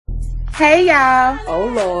Hey y'all. Oh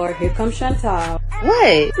Lord, here comes Chantal.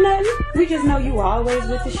 What? Nothing. We just know you always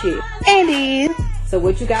with the shit. And is. So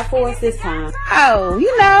what you got for us this time? Oh,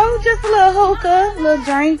 just a little hookah, a little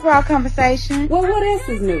drink, raw conversation. Well, what else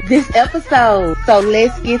is new? This episode. So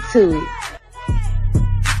let's get to it.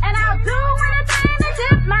 And I'll do anything to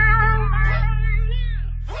dip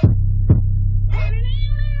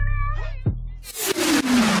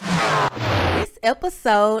This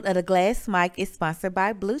episode of The Glass Mic is sponsored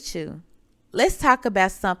by Blue Chew. Let's talk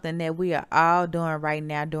about something that we are all doing right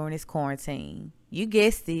now during this quarantine. You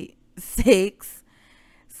guessed it, sex.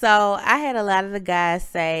 So I had a lot of the guys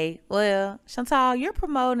say, well, Chantal, you're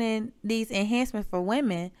promoting these enhancements for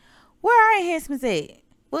women. Where are enhancements at?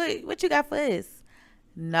 What you got for us?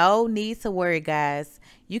 No need to worry, guys.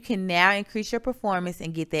 You can now increase your performance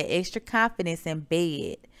and get that extra confidence in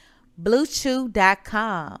bed.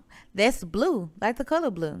 BlueChew.com. That's blue, like the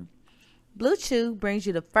color blue. Blue Chew brings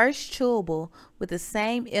you the first chewable with the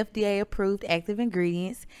same FDA-approved active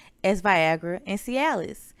ingredients as Viagra and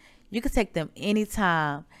Cialis. You can take them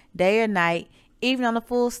anytime, day or night, even on a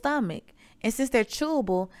full stomach. And since they're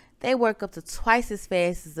chewable, they work up to twice as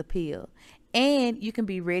fast as a pill. And you can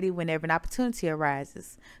be ready whenever an opportunity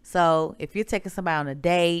arises. So if you're taking somebody on a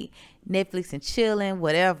date, Netflix and chilling,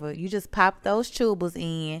 whatever, you just pop those chewables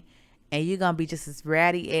in and you're going to be just as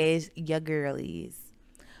rowdy as your girl is.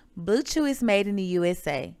 Blue Chew is made in the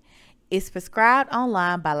USA. It's prescribed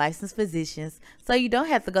online by licensed physicians, so you don't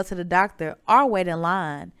have to go to the doctor or wait in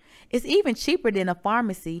line. It's even cheaper than a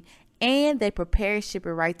pharmacy, and they prepare and ship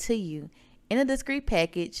it right to you in a discreet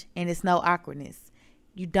package, and it's no awkwardness.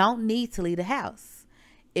 You don't need to leave the house.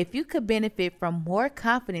 If you could benefit from more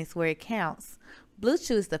confidence where it counts, Blue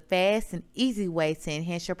Chew is the fast and easy way to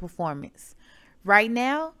enhance your performance. Right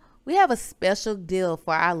now, we have a special deal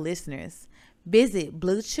for our listeners. Visit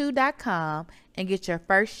BlueChew.com and get your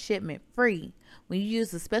first shipment free when you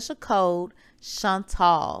use the special code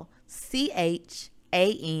Chantal, CHANTAL.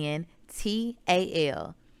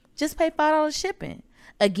 Just pay $5 shipping.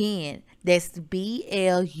 Again, that's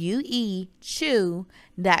BLUE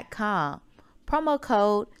Chew.com. Promo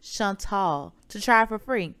code Chantal to try for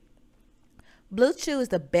free. Blue Chew is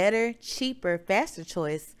the better, cheaper, faster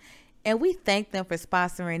choice, and we thank them for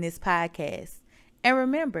sponsoring this podcast. And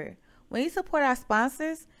remember, when you support our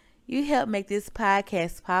sponsors, you help make this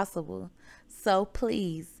podcast possible. So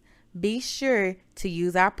please be sure to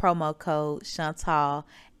use our promo code Chantal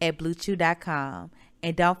at BlueChew.com.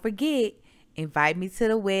 And don't forget, invite me to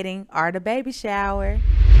the wedding or the baby shower.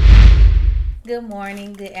 Good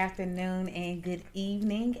morning, good afternoon, and good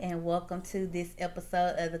evening, and welcome to this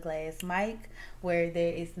episode of The Glass Mic, where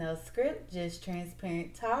there is no script, just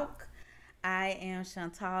transparent talk. I am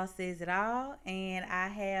Chantal Says It All, and I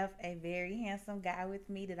have a very handsome guy with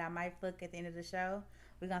me that I might fuck at the end of the show.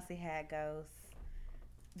 We're going to see how it goes.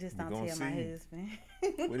 Just don't tell my husband.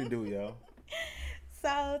 What it do, y'all?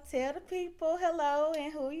 So, tell the people hello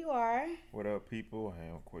and who you are. What up, people? I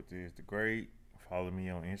am Cortez the Great. Follow me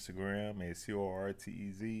on Instagram at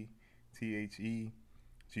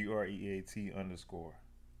CORTEZTHEGREAT_.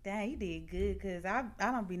 Dang, you did good, because I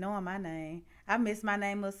don't be knowing my name. I miss my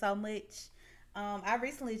name up so much. I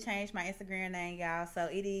recently changed my Instagram name, y'all. So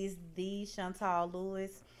it is the Chantal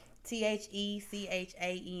Lewis,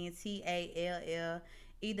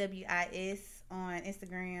 TheChantallEwis on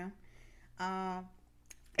Instagram.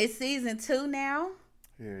 It's season 2 now.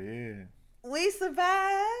 Yeah. We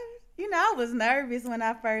survived. I was nervous when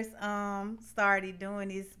I first started doing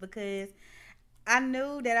this because I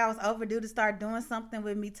knew that I was overdue to start doing something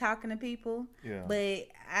with me talking to people. Yeah. But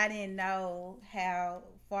I didn't know how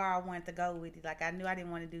far I wanted to go with it. Like, I knew I didn't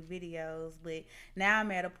want to do videos, but now I'm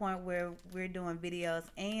at a point where we're doing videos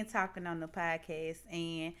and talking on the podcast.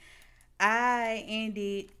 And I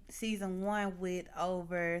ended season 1 with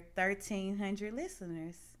over 1,300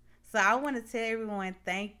 listeners. So I want to tell everyone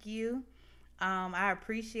thank you. I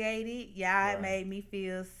appreciate it. Y'all made me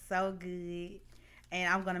feel so good.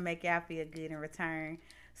 And I'm going to make y'all feel good in return.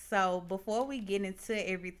 So before we get into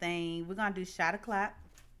everything, we're going to do shot o'clock.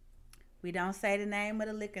 We don't say the name of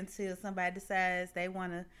the liquor until somebody decides they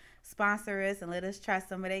want to sponsor us and let us try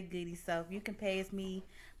some of their goodies. So if you can pass me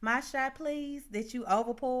my shot, please, that you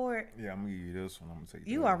overpoured. Yeah, I'm going to give you this one. I'm going to take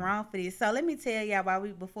You are wrong for this. So let me tell y'all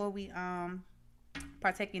before we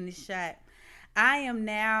partake in this shot. I am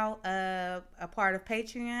now a part of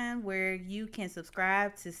Patreon, where you can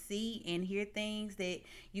subscribe to see and hear things that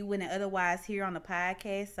you wouldn't otherwise hear on the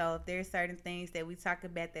podcast. So if there's certain things that we talk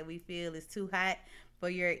about that we feel is too hot for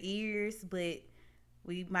your ears, but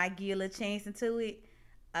we might give you a little chance into it,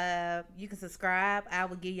 you can subscribe. I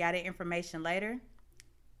will give y'all that information later.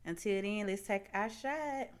 Until then, let's take our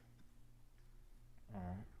shot.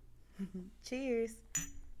 Cheers.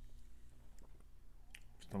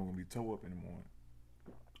 Stomach gonna be toe up in the morning.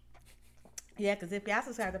 Yeah, because if y'all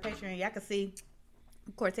subscribe to Patreon, y'all can see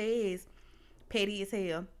Cortez petty as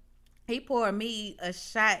hell. He poured me a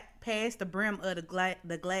shot past the brim of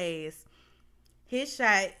the glass. His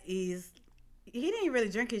shot is... He didn't really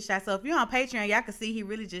drink his shot. So if you're on Patreon, y'all can see he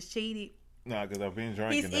really just cheated. Nah, because I've been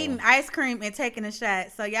drinking. He's eating ice cream and taking a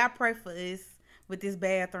shot. So y'all pray for us with this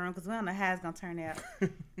bathroom because we don't know how it's going to turn out.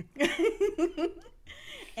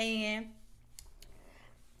 And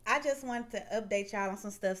I just wanted to update y'all on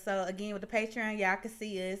some stuff. So again, with the Patreon, y'all can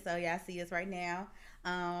see us. So y'all see us right now.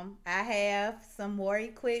 I have some more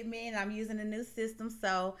equipment. I'm using a new system.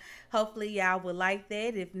 So hopefully y'all will like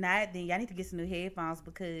that. If not, then y'all need to get some new headphones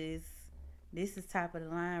because this is top of the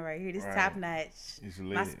line right here. This is top notch.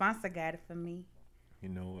 My sponsor got it for me. You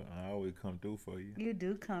know what? I always come through for you. You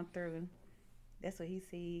do come through. That's what he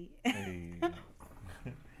said. Hey.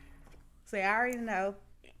 So I already know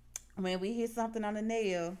when we hit something on the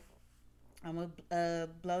nail, I'm going to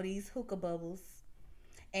blow these hookah bubbles.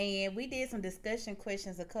 And we did some discussion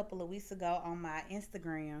questions a couple of weeks ago on my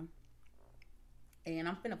Instagram. And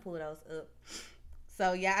I'm finna pull those up.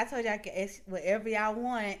 So, yeah, I told y'all I could ask whatever y'all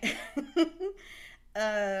want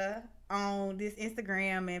on this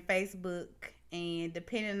Instagram and Facebook. And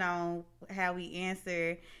depending on how we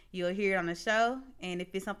answer, you'll hear it on the show. And if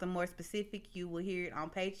it's something more specific, you will hear it on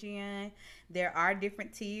Patreon. There are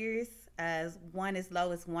different tiers. One as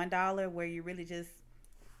low as $1 where you really just...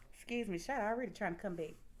 Excuse me, shut up. I'm already trying to come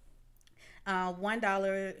back.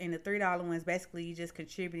 $1 and the $3 ones, basically you just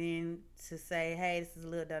contributing to say, hey, this is a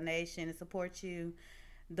little donation to support you.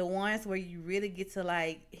 The ones where you really get to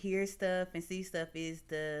like hear stuff and see stuff is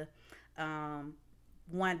the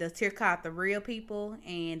tier called The Real People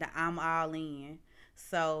and the I'm All In.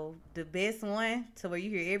 So the best one to where you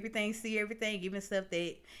hear everything, see everything, even stuff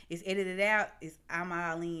that is edited out is I'm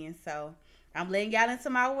All In. So I'm letting y'all into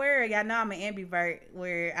my world. Y'all know I'm an ambivert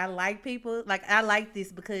where I like people. Like, I like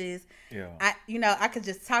this because I could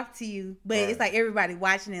just talk to you, but it's like everybody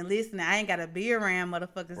watching and listening. I ain't got to be around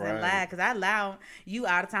motherfuckers and lie because I allow you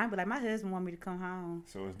all the time. But like, my husband want me to come home.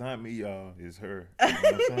 So it's not me, y'all. It's her. You know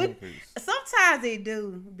what I'm saying? Sometimes it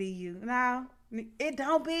do be you. No, it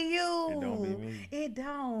don't be you. It don't be me. It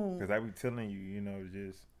don't. Because I be telling you, you know,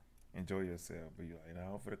 just enjoy yourself. But you're like,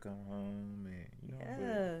 I'm for to come home and, you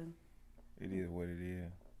know. It is what it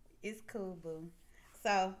is. It's cool, boo.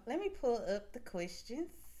 So, let me pull up the questions.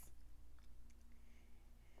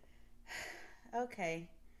 Okay.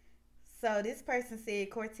 So, this person said,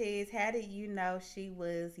 Cortez, how did you know she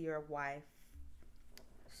was your wife?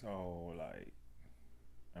 So, like,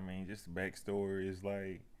 I mean, just the backstory is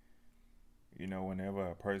like, you know, whenever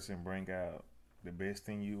a person bring out the best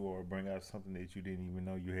in you or bring out something that you didn't even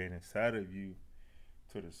know you had inside of you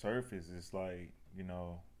to the surface, it's like, you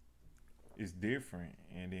know, it's different.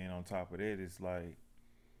 And then on top of that, it's like,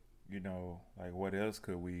 you know, like what else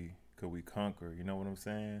could we conquer? You know what I'm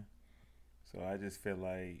saying? So I just feel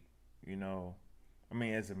like, you know, I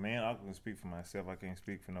mean, as a man, I can speak for myself. I can't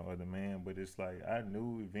speak for no other man. But it's like, I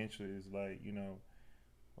knew eventually, it's like, you know,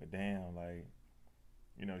 but damn, like,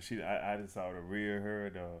 you know, I just saw the real her,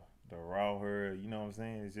 the raw her. You know what I'm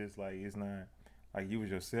saying? It's just like, it's not like you was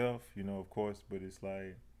yourself, you know, of course. But it's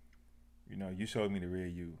like, you know, you showed me the real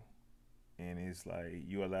you. And it's like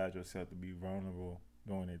you allowed yourself to be vulnerable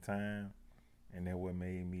during that time. And that what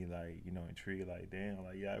made me like, you know, intrigued, like, damn,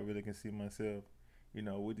 like, yeah, I really can see myself, you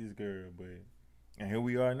know, with this girl. And here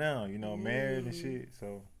we are now, you know, married and shit.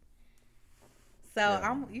 So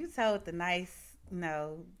you told the nice, you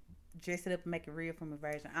know, dress it up and make it real from a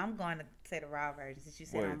version. I'm going to say the raw version since you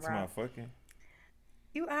said I'm raw. My fucking?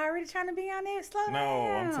 You already trying to be on there? Slow down. No,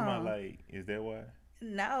 I'm talking about like, is that why?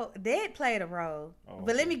 No, that played a role.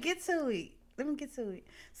 But let me get to it.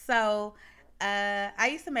 So, I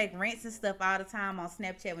used to make rants and stuff all the time on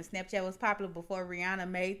Snapchat when Snapchat was popular before Rihanna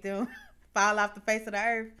made them fall off the face of the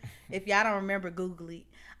earth. If y'all don't remember, Google it.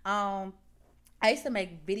 I used to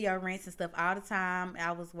make video rants and stuff all the time.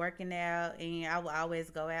 I was working out and I would always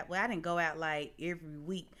go out. Well, I didn't go out like every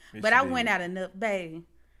week, but I went out enough. Baby,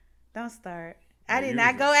 don't start. I did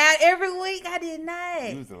not go out every week. I did not.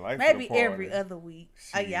 You was the life Maybe of the party. Every other week.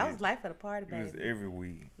 Shit. Oh yeah, I was life of the party, baby. It was every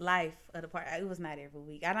week. Life of the party. It was not every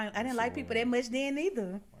week. I didn't like people that much then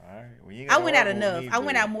either. All right. Well, I went out enough. I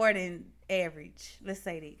went out more than average. Let's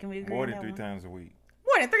say that. Can we agree? More than 3 times a week.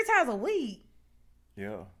 More than 3 times a week.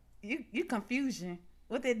 Yeah. You confusion.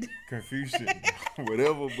 What that? Confusion.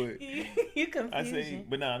 Whatever, but you confusion. I say,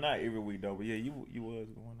 but not every week though. But yeah, you was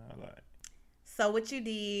going out a lot. So what you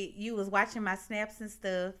did, you was watching my snaps and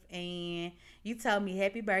stuff, and you told me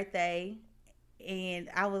happy birthday, And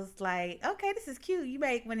I was like, okay, this is cute. You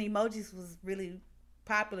made, when emojis was really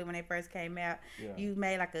popular when they first came out, you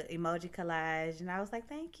made like an emoji collage. And I was like,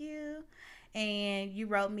 thank you. And you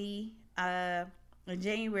wrote me in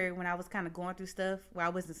January when I was kind of going through stuff where I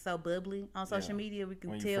wasn't so bubbly on social media. We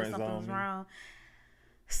can tell something was wrong.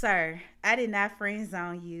 Sir, I did not friend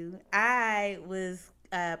zone you. I was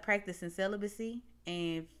practicing celibacy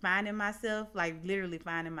and finding myself, like literally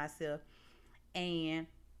finding myself. And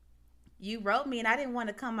you wrote me, and I didn't want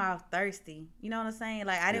to come off thirsty. You know what I'm saying?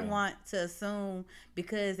 Like, I didn't want to assume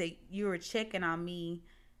because you were checking on me,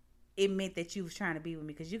 it meant that you was trying to be with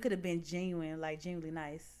me. Because you could have been genuine, like genuinely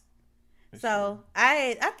nice. So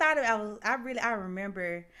I thought I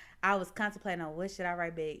remember I was contemplating on what should I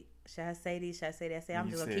write back. Should I say this? Should I say that? I said, I'm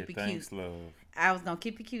just gonna keep it thanks, cute. Love. I was gonna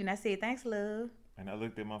keep it cute, and I said, thanks, love. And I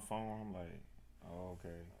looked at my phone. I'm like, oh,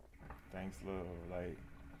 okay, thanks, love. Like,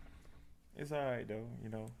 it's all right though, you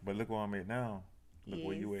know. But look where I'm at now. Look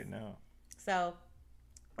where you at now. So,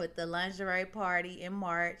 with the lingerie party in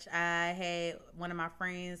March, I had one of my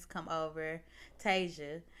friends come over,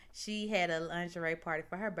 Tasia. She had a lingerie party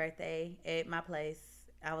for her birthday at my place.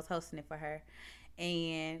 I was hosting it for her,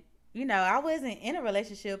 and you know, I wasn't in a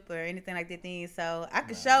relationship or anything like that then, so I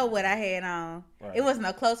could show what I had on. Right. It wasn't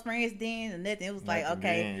no close friends then or nothing. It was like,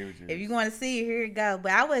 okay, if you want to see it, here you go.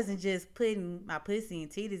 But I wasn't just putting my pussy and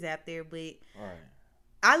titties out there, but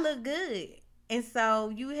I look good. And so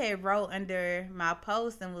you had wrote under my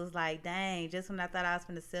post and was like, dang, just when I thought I was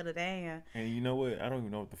going to settle down. And you know what? I don't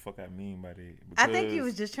even know what the fuck I mean by that. I think you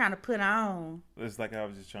was just trying to put on. It's like I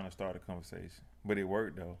was just trying to start a conversation. But it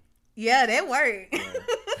worked, though. Yeah, that worked. Yeah.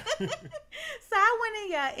 So I went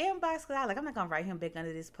in your inbox because I was like, I'm not going to write him back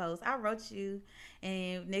under this post. I wrote you,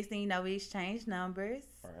 and next thing you know, we exchanged numbers.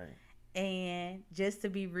 Right. And just to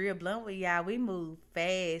be real blunt with y'all, we moved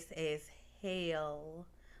fast as hell.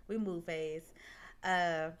 We moved fast.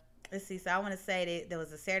 Let's see. So I want to say that there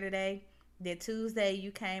was a Saturday. That Tuesday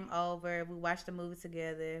you came over. We watched the movie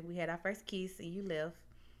together. We had our first kiss, and you left.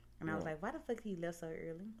 And I was like, why the fuck you left so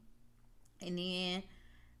early? And then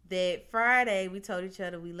that Friday, we told each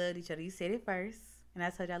other we loved each other. You said it first, and I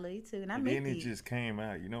told you I love you too. And I meant it. Then it just came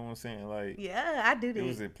out. You know what I'm saying? Like, yeah, I do that. It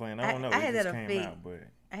was a plan. I don't know. I had it that just effect. Came out, but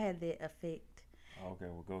I had that effect. Okay,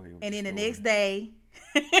 well, go ahead. And then the next day.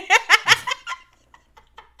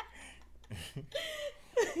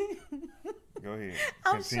 Go ahead.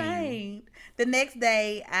 I'm ashamed. The next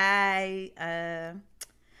day,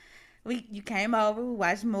 you came over. We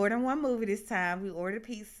watched more than one movie this time. We ordered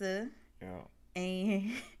pizza. Yeah.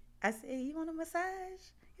 And I said, "You want a massage?"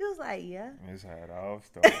 He was like, "Yeah." That's how it all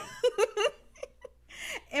started.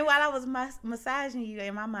 And while I was massaging you,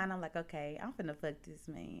 in my mind, I'm like, "Okay, I'm finna fuck this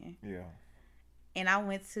man." Yeah. And I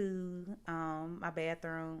went to my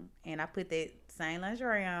bathroom and I put that same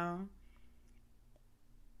lingerie on.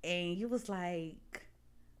 And he was like,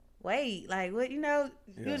 wait, like, what, you know?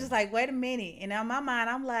 Yeah. He was just like, wait a minute. And in my mind,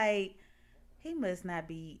 I'm like, he must not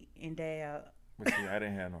be endowed. But see, I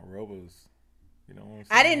didn't have no rubbers. You know what I'm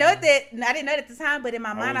saying? I didn't know that at the time, but in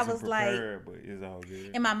my mind, I was prepared, like, but it's all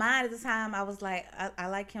good. In my mind at the time, I was like, I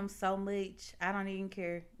like him so much. I don't even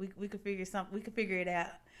care. We could figure something. We could figure it out.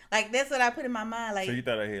 Like, that's what I put in my mind. Like, so you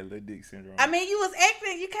thought I had little dick syndrome? I mean, you was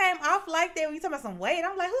acting. You came off like that when you talking about some weight.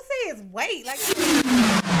 I'm like, who says weight? Like,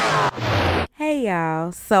 hey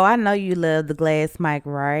y'all. So I know you love the glass mic,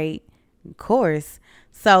 right? Of course.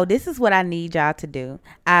 So this is what I need y'all to do.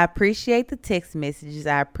 I appreciate the text messages.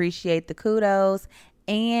 I appreciate the kudos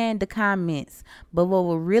and the comments. But what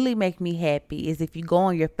will really make me happy is if you go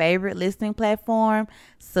on your favorite listening platform,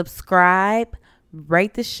 subscribe,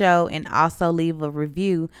 rate the show, and also leave a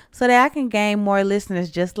review so that I can gain more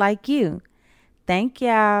listeners just like you. Thank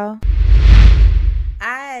y'all.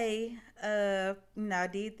 I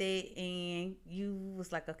did that, and you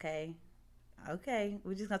was like, okay,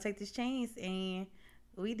 we're just gonna take this chance, and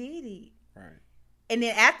we did it. Right. And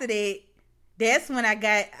then after that, that's when I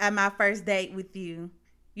got my first date with you.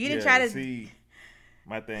 You didn't try to see.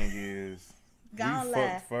 My thing is, we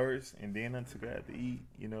fucked first, and then I took out to eat.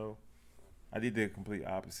 You know. I did the complete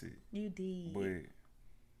opposite. You did.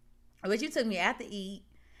 But you took me out to eat.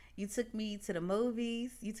 You took me to the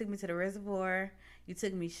movies. You took me to the reservoir. You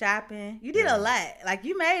took me shopping. You did a lot. Like,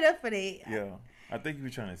 you made up for that. Yeah. I think you were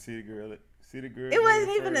trying to city girl. It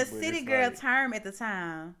wasn't even a city girl term at the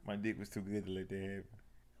time. My dick was too good to let that happen.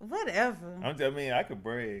 Whatever. I mean, I could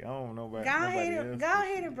brag. I don't know about nobody else. Go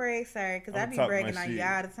ahead and brag, sir, because I be bragging on you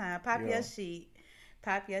all the time. Pop your shit.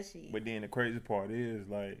 But then the crazy part is,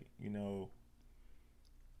 like, you know,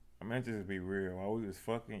 I mean, just be real. While we was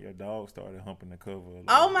fucking, your dog started humping the cover. Like,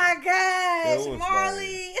 oh my gosh,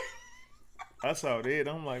 Marley! I saw that.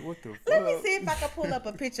 I'm like, what the fuck? Let me see if I can pull up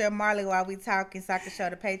a picture of Marley while we talking so I can show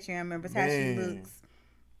the Patreon members how she Man. looks.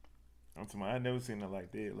 I'm talking about, I never seen her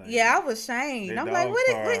like that. Like, Yeah, I was shamed. that I'm like, dog what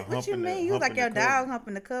started you humping mean? the- You was like humping your the cover. dog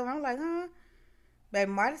humping the cover. I'm like, huh?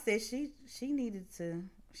 Baby Marley said she needed to.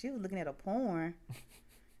 She was looking at a porn.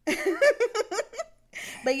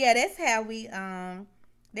 But yeah, that's how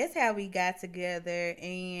we got together,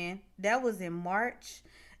 and that was in March.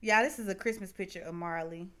 Y'all, this is a Christmas picture of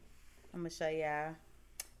Marley. I'm gonna show y'all.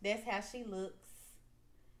 That's how she looks.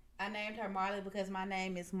 I named her Marley because my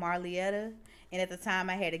name is Marlietta, and at the time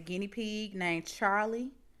I had a guinea pig named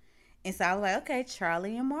Charlie, and so I was like, okay,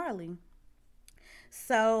 Charlie and Marley.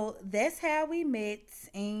 So that's how we met,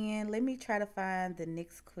 and let me try to find the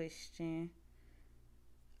next question.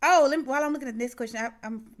 Oh, while I'm looking at this question, I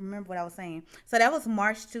remember what I was saying. So that was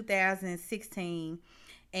March 2016.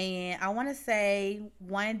 And I want to say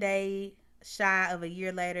one day shy of a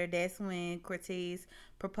year later, that's when Cortez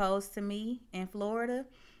proposed to me in Florida.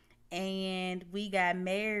 And we got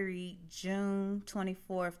married June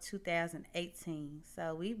 24th, 2018.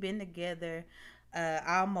 So we've been together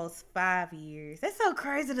almost 5 years. That's so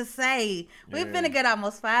crazy to say. We've been Yeah. together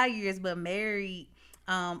almost 5 years, but married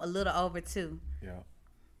a little over 2. Yeah.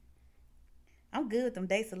 I'm good with them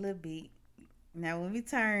dates a little bit. Now, when we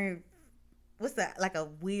turn, what's that, like a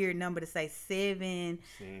weird number to say, 7,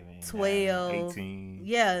 12, 18.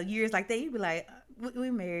 yeah, years like that, you be like, we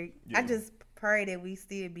married. I Yeah. just pray that we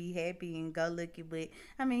still be happy and go lucky. But,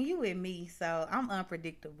 I mean, you with me, so I'm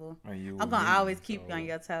unpredictable. And you I'm with going to me, always keep you so on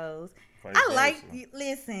your toes. vice I like, versa.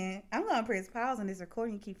 listen, I'm going to press pause on this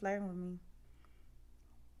recording. You keep flirting with me.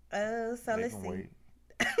 So They let's can see. wait.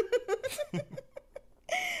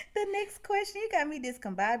 The next question, you got me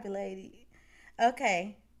discombobulated.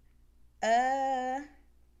 Okay.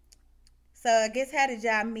 So I guess how did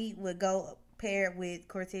y'all meet would go paired with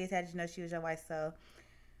Cortez? How did you know she was your wife? So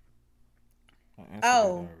I answered that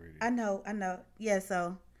already. I know. Yeah,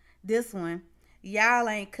 so this one. Y'all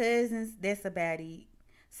ain't cousins, that's about it.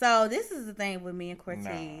 So this is the thing with me and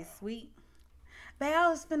Cortez. Nah. Babe, I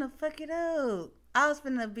was finna fuck it up. I was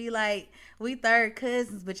finna be like, we third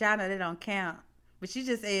cousins, but y'all know they don't count. But you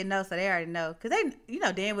just said no, so they already know. Because they, you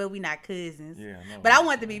know damn well we not cousins. Yeah, I know. But I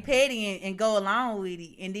wanted to be petty and go along with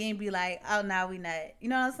it. And then be like, oh, no, we not. You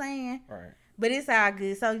know what I'm saying? Right. But it's all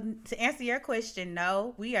good. So to answer your question,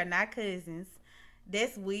 no, we are not cousins.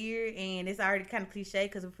 That's weird. And it's already kind of cliche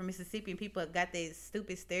because we're from Mississippi and people got that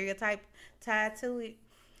stupid stereotype tied to it.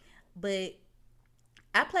 But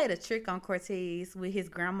I played a trick on Cortez with his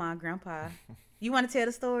grandma and grandpa. You want to tell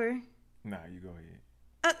the story? Nah, you go ahead.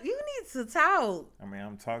 You need to talk. I mean,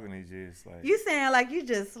 I'm talking to just like. You sound like you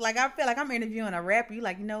just, like, I feel like I'm interviewing a rapper. You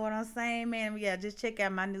like, you know what I'm saying, man? Yeah, just check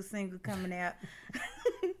out my new single coming out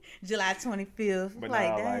July 25th. But like,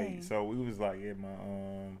 nah, dang. like, so we was like at my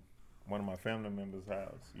one of my family members'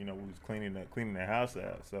 house. You know, we was cleaning their house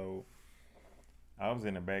out. So I was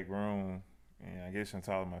in the back room, and I guess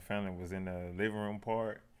Chantal and my family was in the living room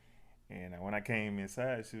part. And when I came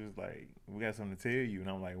inside, she was like, "We got something to tell you." And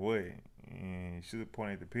I'm like, "What?" And she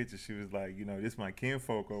pointed at the picture. She was like, "You know, this my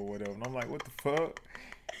kinfolk or whatever." And I'm like, "What the fuck?"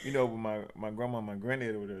 You know, but my grandma, and my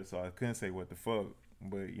granddad over there, so I couldn't say what the fuck.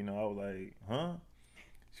 But you know, I was like, "Huh?"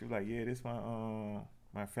 She was like, "Yeah, this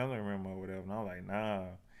my family member or whatever." And I was like, "Nah."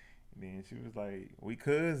 And then she was like, "We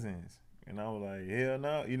cousins." And I was like, "Hell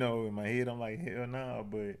no." You know, in my head, I'm like, "Hell no."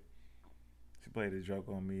 But she played a joke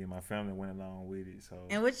on me, and my family went along with it. So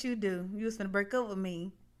And what you do? You was finna break up with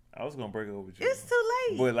me. I was gonna break it up with you. It's too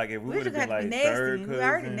late. But like if we would have been like nasty. third We cousin,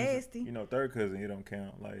 already nasty. you know, third cousin, it don't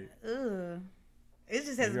count. Like Ugh. It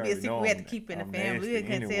just has you to be a already secret know we had to I'm- keep in the I'm family. We nasty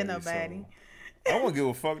couldn't tell anyway, nobody. so I won't give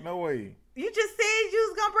a fuck no way. You just said you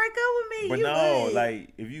was gonna break up with me. But you no, would.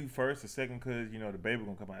 like if you first or second cousin, you know the baby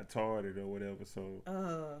gonna come out retarded or whatever. So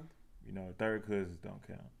you know, third cousins don't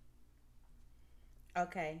count.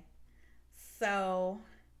 Okay. So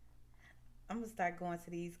I'm gonna start going to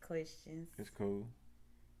these questions. It's cool.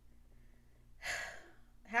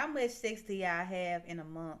 How much sex do y'all have in a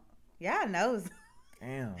month? Y'all knows.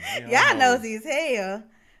 Damn. Y'all nosy as hell.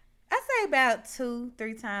 I say about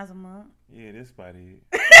 2-3 times a month. Yeah, this body.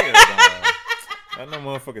 Hell, dog. I know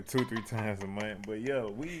motherfucker 2-3 times a month, but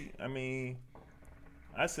yo, I mean,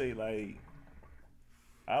 I say like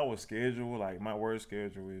our schedule, like my work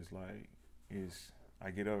schedule is I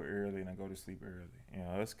get up early and I go to sleep early, and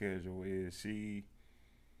her schedule is she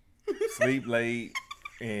sleep late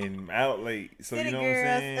and out late. So City you know girls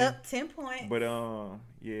what I'm saying? up 10 points. But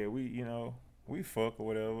yeah, we fuck or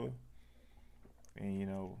whatever, and you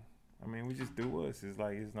know, I mean, we just do us. It's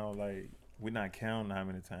no like we're not counting how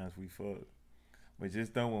many times we fuck, but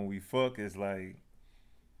just know when we fuck, it's like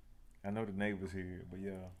I know the neighbors here, but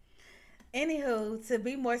yeah. Anywho, to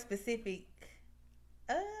be more specific,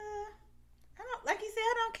 I don't, like you said,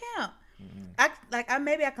 I don't count.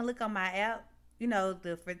 Maybe I can look on my app, you know,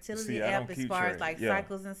 the fertility app as far as like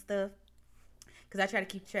cycles and stuff, because I try to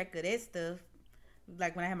keep track of that stuff,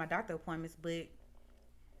 like when I have my doctor appointments. But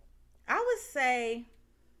I would say,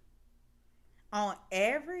 on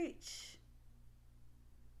average,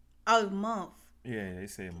 a month. Yeah, they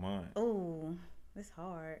say a month. Oh, it's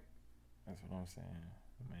hard. That's what I'm saying,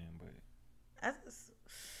 man. But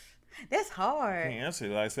that's hard. I can't answer.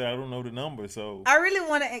 Like I said, I don't know the number, so I really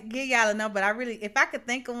want to give y'all a number. But if I could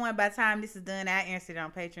think of one by the time this is done, I answer it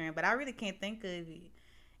on Patreon. But I really can't think of it.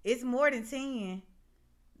 It's more than 10.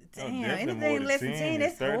 Damn, anything less than 10,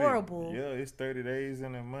 that's 30, horrible. Yeah, it's 30 days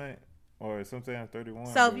in a month, or sometimes 31.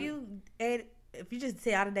 So if you just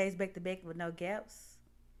say all the days back to back with no gaps.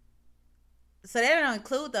 So that don't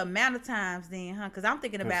include the amount of times then, huh? Because I'm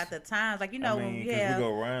thinking about the times. Like, you know, when we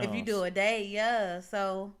go rounds. If you do a day, yeah.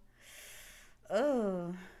 So,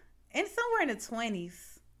 and somewhere in the 20s.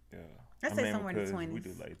 Yeah. I say somewhere in the 20s. We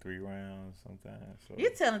do like 3 rounds sometimes. So.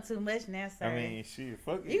 You're telling too much now, sir. I mean, shit,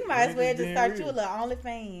 fuck it. You might as well just start you a little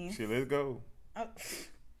OnlyFans. Shit, let's go. Oh,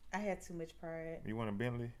 I had too much pride. You want a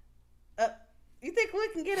Bentley? You think we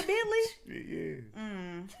can get a Bentley?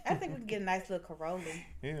 Yeah. I think we can get a nice little Corolla.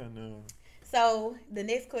 Yeah, no. So, the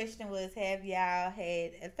next question was, have y'all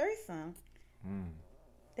had a threesome?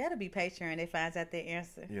 That'll be Patreon that finds out the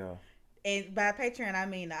answer. Yeah. And by Patreon, I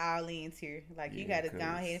mean the all-in tier. Like, you got to go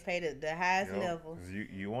ahead and pay the highest level.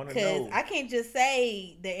 You want to know. Because I can't just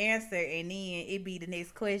say the answer and then it be the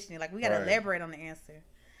next question. Like, we got to elaborate on the answer.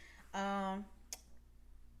 That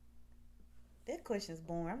question's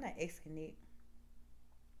boring. I'm not asking it.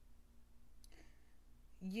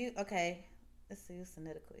 Okay. Let's see. What's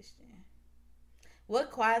another question?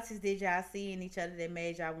 What qualities did y'all see in each other that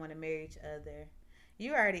made y'all want to marry each other?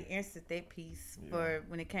 You already answered that piece for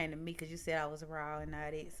when it came to me, because you said I was raw and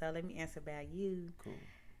not it. So let me answer about you. Cool.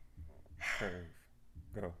 Curve.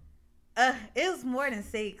 Go. It was more than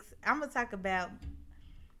 6. I'm gonna talk about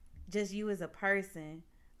just you as a person.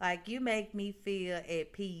 Like, you make me feel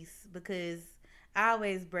at peace, because I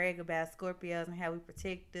always brag about Scorpios and how we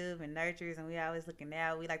protective and nurturers, and we always looking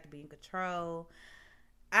out. We like to be in control.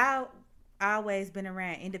 I always been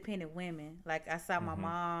around independent women. Like, I saw my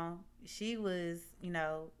mom. She was, you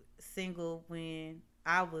know, single when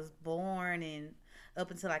I was born and up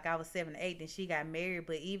until like I was 7 or 8. Then she got married.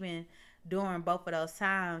 But even during both of those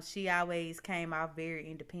times, she always came out very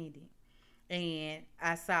independent. And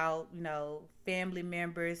I saw, you know, family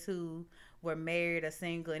members who were married or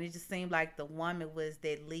single, and it just seemed like the woman was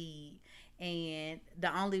that lead. And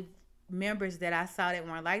the only members that I saw that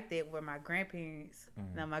weren't like that were my grandparents.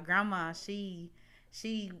 Now, my grandma, she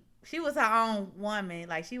was her own woman.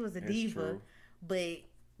 Like, she was a diva. True. But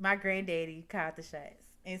my granddaddy called the shots.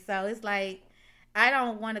 And so it's like, I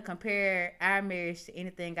don't want to compare our marriage to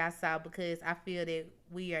anything I saw, because I feel that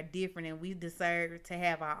we are different and we deserve to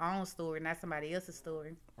have our own story, not somebody else's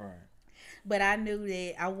story. Right. But I knew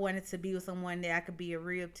that I wanted to be with someone that I could be a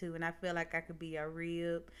rib to, and I feel like I could be a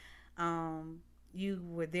rib. You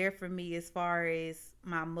were there for me as far as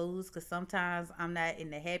my moods, because sometimes I'm not in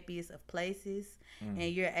the happiest of places,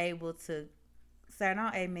 and you're able to, sir,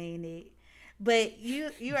 don't amen it, but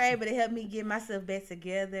you were able to help me get myself back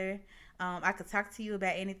together. I could talk to you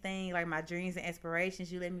about anything, like my dreams and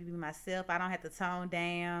aspirations. You let me be myself. I don't have to tone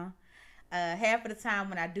down. Half of the time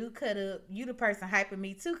when I do cut up, you the person hyping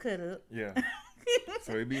me to cut up. Yeah.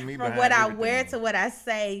 So it be me from what I wear to what I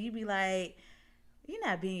say. You be like, you're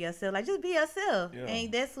not being yourself. Like, just be yourself. Yeah.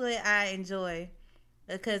 And that's what I enjoy.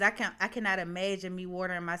 Because I cannot imagine me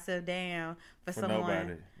watering myself down for someone.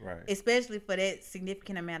 Nobody. Right. Especially for that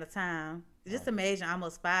significant amount of time. Just imagine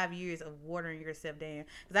almost 5 years of watering yourself down.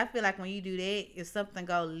 Because I feel like when you do that, if something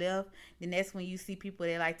go left, then that's when you see people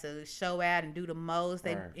that like to show out and do the most.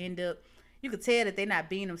 They end up, you could tell that they're not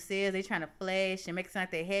being themselves. They trying to flash and make it sound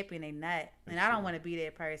like they're happy, and they not. And I don't want to be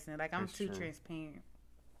that person. Like, I'm too transparent.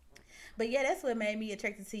 But yeah, that's what made me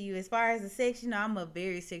attracted to you. As far as the sex, you know, I'm a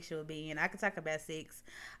very sexual being. I can talk about sex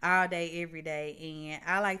all day, every day. And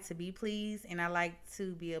I like to be pleased, and I like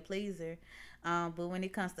to be a pleaser. But when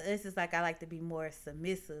it comes to us, it's like I like to be more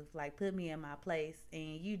submissive. Like, put me in my place.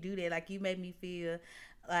 And you do that. Like, you make me feel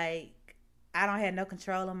like I don't have no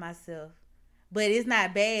control of myself. But it's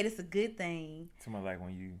not bad. It's a good thing. Something like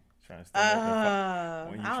when you trying to stand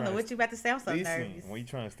up. I don't know what you about to say. I'm so nervous. When you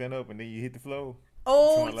trying to stand up and then you hit the floor.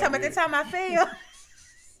 Oh, you talking about that time I fell?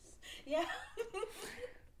 Yeah.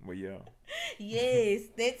 But yeah. Yes,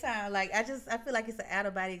 that time. Like, I feel like it's an out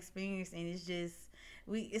of body experience, and it's just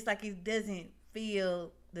it's like it doesn't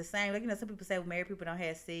feel the same. Like, some people say married people don't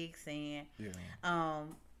have sex and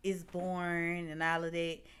it's boring and all of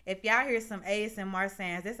that. If y'all hear some ASMR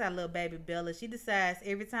sounds, that's our little baby Bella. She decides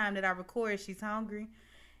every time that I record, she's hungry.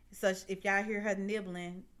 So if y'all hear her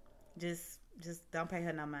nibbling, just don't pay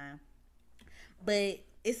her no mind. But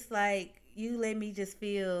it's like you let me just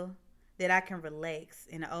feel that I can relax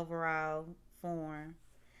in the overall form.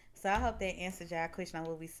 So I hope that answered y'all question on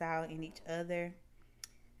what we saw in each other.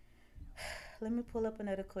 Let me pull up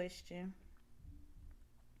another question.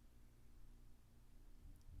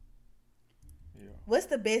 Yeah. What's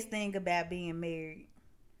the best thing about being married?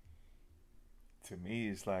 To me,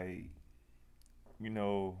 it's like,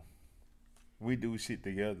 we do shit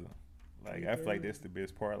together. Like, I feel like that's the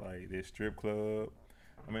best part. Like, this strip club.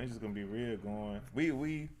 I mean, it's just gonna be real going.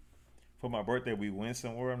 We for my birthday, we went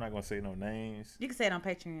somewhere. I'm not gonna say no names. You can say it on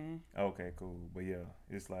Patreon. Okay, cool. But yeah,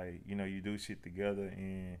 it's like, you do shit together,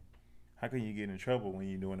 and how can you get in trouble when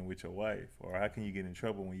you're doing it with your wife? Or how can you get in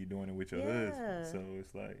trouble when you're doing it with your husband? So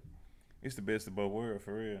it's like, it's the best of both worlds,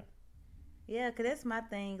 for real. Yeah, because that's my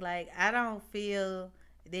thing. Like, I don't feel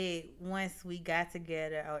that once we got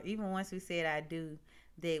together, or even once we said I do,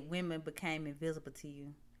 that women became invisible to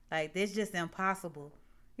you. Like, that's just impossible.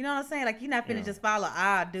 You know what I'm saying? Like, you're not finna just follow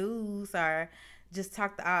all dudes or just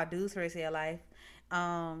talk to all dudes for the rest of your life.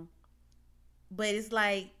 But it's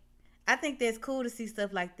like, I think that's cool to see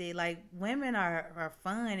stuff like that. Like, women are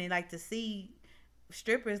fun, and like to see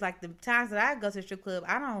strippers, like the times that I go to a strip club,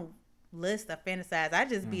 I don't lust or fantasize. I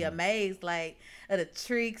just be amazed, like, of the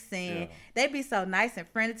tricks, and they be so nice and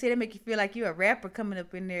friendly to you. They make you feel like you're a rapper coming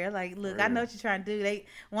up in there. Like, look, I know what you're trying to do.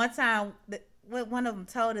 One time, one of them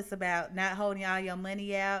told us about not holding all your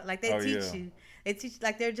money out. Like, they teach you. They teach,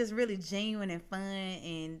 like, they're just really genuine and fun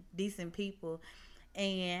and decent people.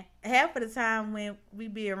 And half of the time when we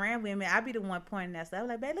be around women, I be the one pointing out stuff. I'm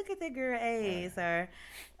like, babe, look at that girl ass, or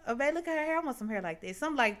babe, look at her hair. I want some hair like that.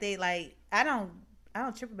 Something like that. Like, I don't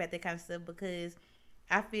trip about that kind of stuff, because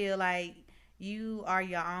I feel like you are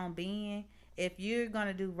your own being. If you're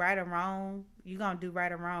gonna do right or wrong, you're gonna do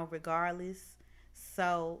right or wrong regardless.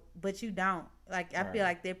 So, but you don't. Like, I feel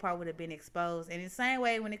like that part would have been exposed. And in the same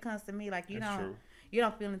way, when it comes to me, like, you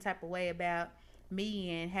don't feel the type of way about me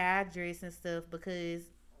and how I dress and stuff, because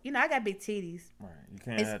I got big titties. Right, you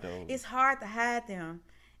can't hide those. It's hard to hide them,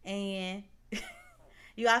 and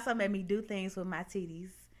you also made me do things with my titties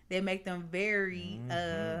that make them very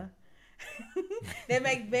they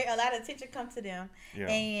make a lot of attention come to them,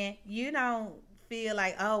 and you don't feel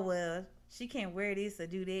like, oh well, she can't wear this or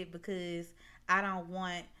do that because I don't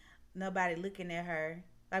want nobody looking at her.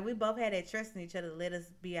 Like, we both had that trust in each other to let us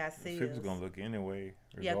be ourselves. People's gonna look anyway.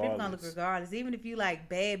 Regardless. Yeah, people gonna look regardless. Even if you like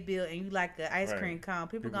bad built and you like an ice cream cone,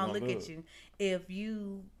 people gonna look at you. If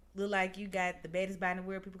you look like you got the baddest body in the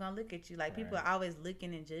world, people gonna look at you. Like, people are always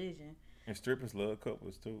looking and judging. And strippers love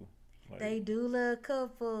couples too. Like, they do love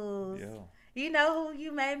couples. Yeah. You know who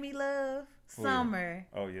you made me love? Summer.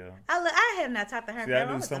 Oh yeah. I have not talked to her. See, I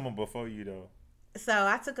knew Summer before you though. So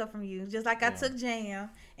I took her from you, just like I took Jam.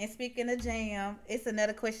 And speaking of Jam, it's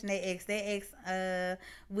another question they asked. They asked,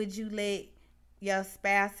 would you let your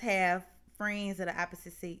spouse have friends of the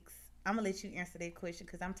opposite sex? I'm gonna let you answer that question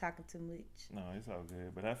because I'm talking too much. No, it's all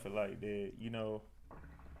good. But I feel like that,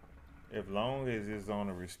 as long as it's on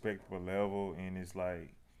a respectable level and it's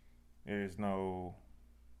like there's no,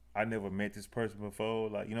 I never met this person before.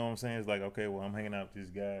 Like, you know what I'm saying? It's like, okay, well, I'm hanging out with this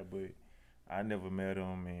guy, but I never met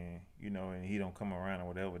him, and and he don't come around or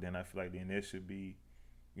whatever. Then I feel like then there should be,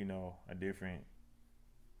 a different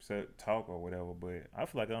talk or whatever. But I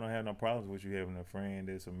feel like I don't have no problems with you having a friend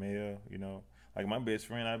that's a male. Like my best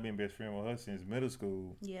friend, I've been best friend with her since middle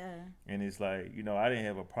school. Yeah. And it's like, I didn't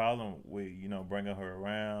have a problem with bringing her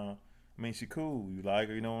around. I mean, she cool. You like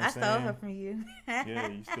her, you know what I'm saying? I stole her from you. Yeah,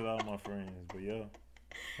 you still all my friends, but yeah.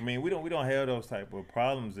 I mean, we don't have those type of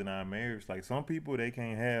problems in our marriage. Like, some people, they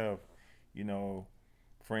can't have,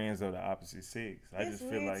 friends of the opposite sex. I just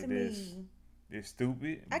feel like they're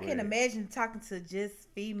stupid. I can't imagine talking to just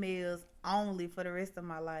females only for the rest of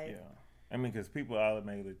my life. Yeah. I mean, because people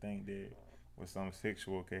automatically think that some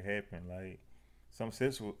sexual can happen. Like, some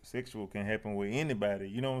sexual can happen with anybody.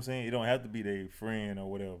 You know what I'm saying? It don't have to be their friend or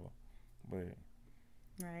whatever. But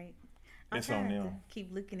right. It's on them.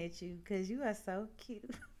 Keep looking at you because you are so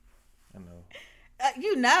cute. I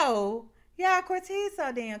know. Y'all, Cortez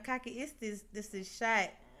so damn cocky. It's this shot.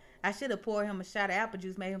 I should have poured him a shot of apple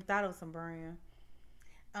juice, made him thought it was some brand.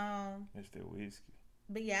 It's the whiskey.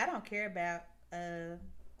 But yeah, I don't care about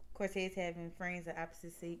Cortez having friends of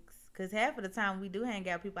opposite sex. Because half of the time we do hang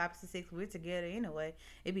out, people opposite sex, we're together anyway.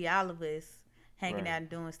 It be all of us hanging out and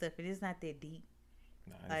doing stuff. And it's not that deep.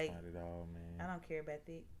 Nah, Like, it's not at all, I man. don't care about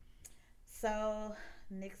that. So,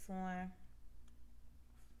 next one.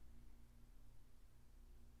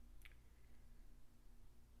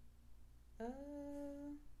 Uh,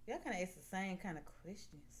 y'all kind of ask the same kind of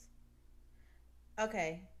questions.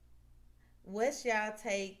 Okay, what's y'all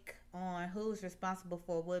take on who's responsible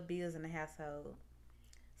for what bills in the household?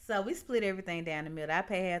 So we split everything down the middle. I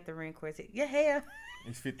pay half the rent, course. Yeah, hell.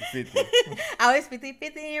 It's 50-50. Always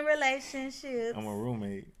 50-50 in relationships. I'm a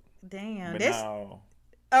roommate. Damn, But that's now,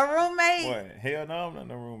 a roommate. what? Hell no, I'm not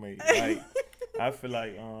no roommate. Like, I feel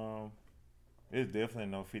like it's definitely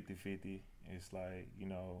no 50-50. It's like,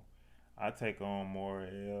 I take on more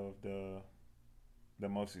of the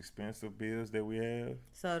most expensive bills that we have.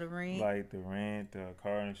 So the rent. Like the rent, the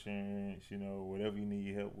car insurance, whatever you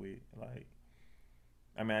need help with. Like,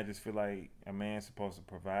 I mean, I just feel like a man's supposed to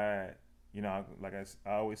provide. Like I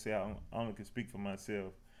always say, I only can speak for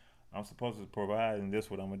myself. I'm supposed to provide, and that's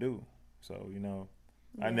what I'm gonna do. So,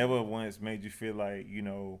 I never once made you feel like, we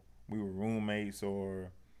were roommates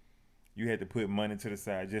or you had to put money to the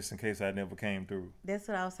side just in case I never came through. That's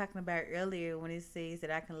what I was talking about earlier when it says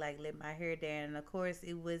that I can like let my hair down. And of course,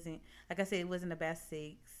 it wasn't, like I said, it wasn't about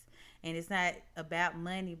sex, and it's not about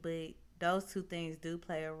money, but those two things do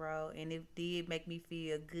play a role, and it did make me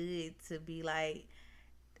feel good to be like,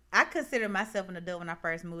 I consider myself an adult when I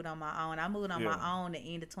first moved on my own. I moved on my own at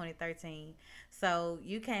the end of 2013. So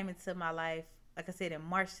you came into my life, like I said, in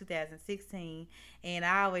March 2016. And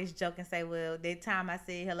I always joke and say, well, that time I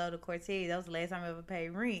said hello to Cortez, that was the last time I ever paid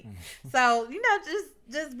rent. So,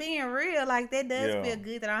 just being real, like that does feel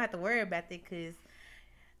good that I don't have to worry about that because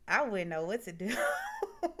I wouldn't know what to do.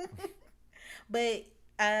 But,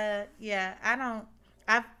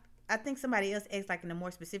 I think somebody else asked like in a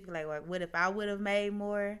more specific, like what if I would have made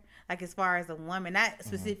more, like as far as a woman, not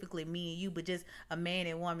specifically me and you, but just a man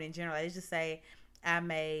and woman in general. Let's just say I'm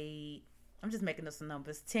just making up some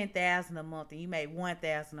numbers, 10,000 a month, and you made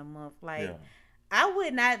 1,000 a month. Like I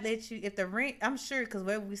would not let you if the rent. I'm sure because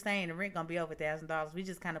wherever we staying, the rent gonna be over $1,000. We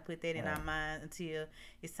just kind of put that in our mind until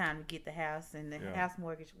it's time to get the house and the house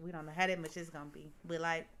mortgage. We don't know how that much it's gonna be, but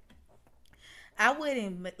like I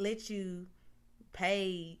wouldn't let you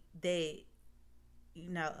pay that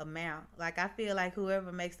amount. Like I feel like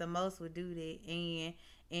whoever makes the most would do that,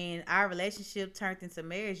 and our relationship turned into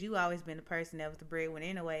marriage. You always been the person that was the breadwinner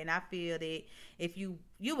anyway, and I feel that if you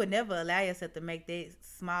would never allow yourself to make that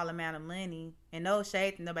small amount of money, and no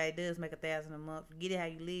shade that nobody does make 1,000 a month, get it how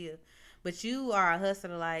you live, but you are a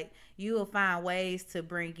hustler. Like you will find ways to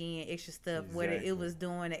bring in extra stuff, whether it was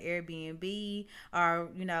doing an Airbnb or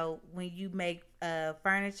when you make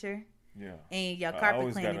furniture. Yeah. And your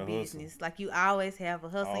carpet cleaning business. Like you always have a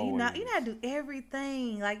hustle. You know how to do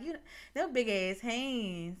everything. Like them big ass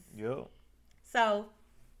hands. Yep. So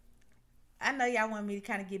I know y'all want me to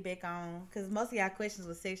kind of get back on because most of y'all questions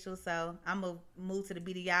were sexual. So I'm gonna move to the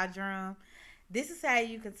beat of y'all drum. This is how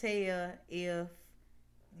you can tell if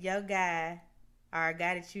your guy or a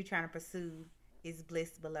guy that you trying to pursue is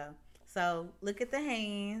blessed below. So look at the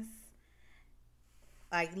hands.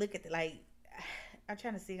 Like look at I'm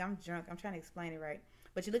trying to see. I'm drunk. I'm trying to explain it right.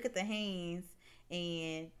 But you look at the hands,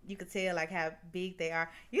 and you can tell like how big they are.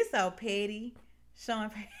 You're so petty, showing.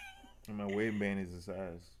 And my wedding band is a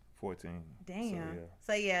size 14. Damn.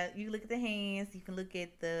 So you look at the hands. You can look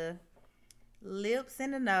at the lips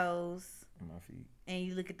and the nose. And my feet. And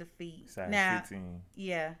you look at the feet. Size 15.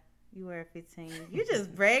 Yeah, you wear 15. You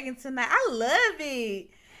just bragging tonight. I love it.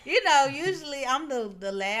 Usually I'm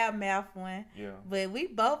the loud mouth one. Yeah. But we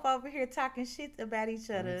both over here talking shit about each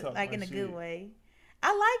other, like in a good way. I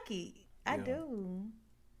like it. I do.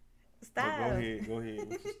 Stop. Go ahead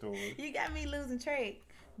with the story. You got me losing track.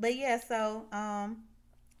 But so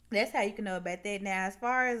that's how you can know about that. Now, as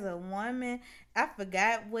far as a woman, I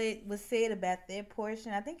forgot what was said about that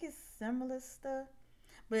portion. I think it's similar stuff.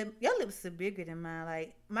 But your lips are bigger than mine.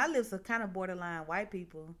 Like my lips are kind of borderline white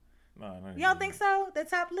people. No, you don't think so? The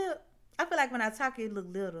top lip? I feel like when I talk, it look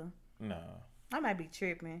little. No. I might be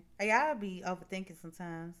tripping. Y'all be overthinking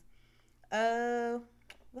sometimes.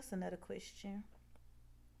 What's another question?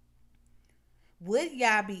 Would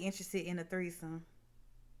y'all be interested in a threesome?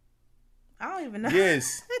 I don't even know.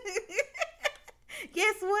 Yes.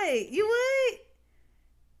 Guess what? You would?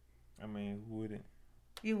 I mean, who wouldn't?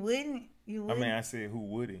 You wouldn't? You wouldn't? I mean, I said who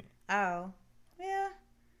wouldn't. Oh. Yeah.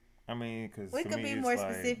 I mean, because we could be more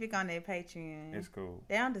specific on that Patreon. It's cool.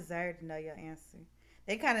 They don't deserve to know your answer.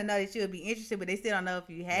 They kind of know that you would be interested, but they still don't know if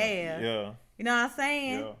you have. Yeah. You know what I'm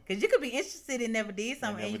saying? Because you could be interested and never did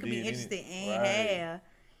something, and you could be interested and have.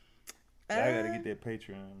 Y'all gotta get that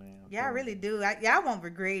Patreon, man. Y'all really do. Y'all won't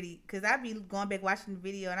regret it, because I be going back watching the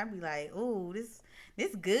video and I be like, "Ooh, this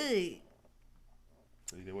It's good.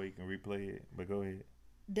 So that way you can replay it. But go ahead.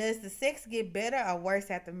 Does the sex get better or worse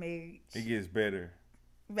after marriage? It gets better.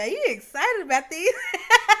 Man, you excited about these?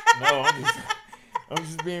 No, I'm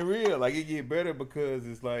just being real. Like it get better because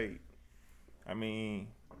it's like, I mean,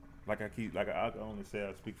 I can only say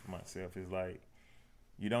I speak for myself. It's like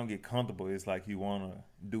you don't get comfortable. It's like you want to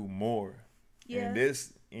do more. Yeah.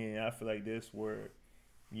 And I feel like that's where,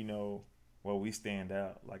 where we stand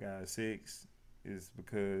out. Like our sex is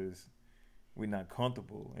because we're not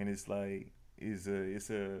comfortable, and it's like it's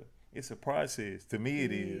a process. To me,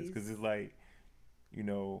 it is because it's like,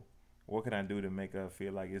 what can I do to make her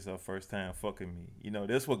feel like it's her first time fucking me?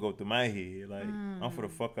 That's what go through my head. Like I'm for the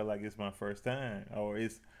fuck her like it's my first time, or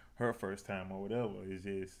it's her first time, or whatever. It's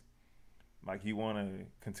just like you want to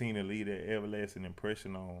continue to leave that everlasting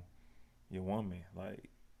impression on your woman. Like,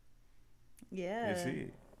 yeah, that's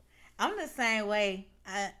it. I'm the same way.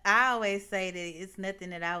 I always say that it's nothing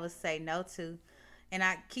that I would say no to, and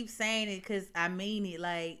I keep saying it because I mean it.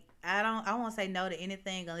 Like I won't say no to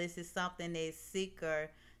anything unless it's something that's sick or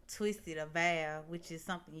twisted or vile, which is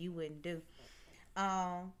something you wouldn't do.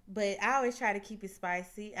 But I always try to keep it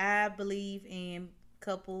spicy. I believe in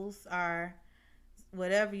couples or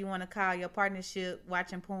whatever you want to call your partnership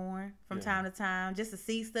watching porn from time to time just to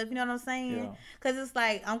see stuff. You know what I'm saying? Because it's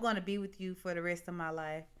like I'm going to be with you for the rest of my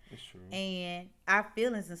life. It's true. And our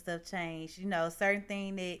feelings and stuff change. Certain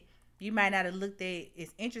thing that you might not have looked at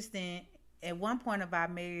is interesting at one point of our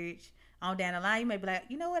marriage. On down the line, you may be like,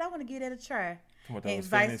 you know what, I want to give that a try. What those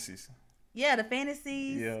fantasies? Yeah, the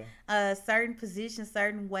fantasies. Yeah. Certain positions,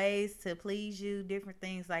 certain ways to please you, different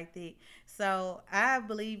things like that. So I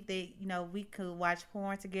believe that we could watch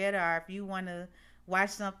porn together, or if you want to watch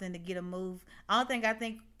something to get a move. I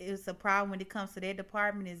think it's a problem when it comes to that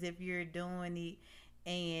department is if you're doing it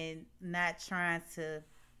and not trying to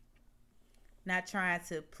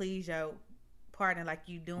please your partner like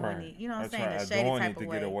you doing it. You know what I'm saying? A shady type of way.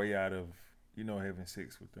 To get away out of having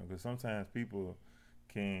sex with them, because sometimes people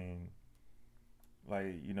can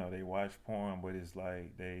they watch porn, but it's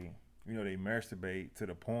like they masturbate to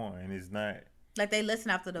the porn, and it's not like they listen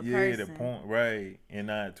after the person. Yeah, the porn, right, and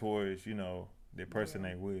not towards the person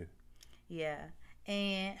they with. Yeah,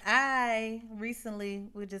 and I recently,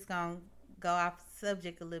 we're just gonna go off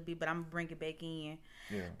subject a little bit, but I'm gonna bring it back in.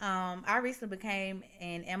 Yeah. I recently became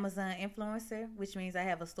an Amazon influencer, which means I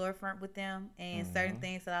have a storefront with them, and certain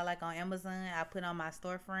things that I like on Amazon, I put on my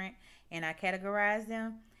storefront and I categorize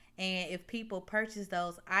them. And if people purchase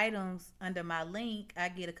those items under my link, I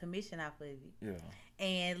get a commission off of it. Yeah.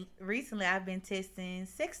 And recently, I've been testing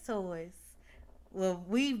sex toys. Well,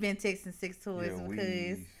 we've been testing sex toys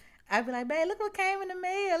because I'd be like, babe, look what came in the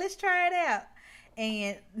mail. Let's try it out.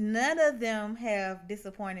 And none of them have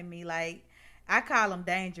disappointed me. Like, I call them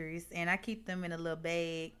dangerous, and I keep them in a little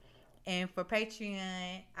bag. And for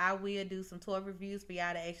Patreon, I will do some toy reviews for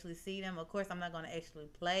y'all to actually see them. Of course, I'm not going to actually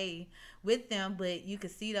play with them, but you can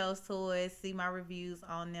see those toys, see my reviews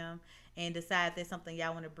on them, and decide if there's something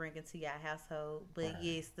y'all want to bring into your household. But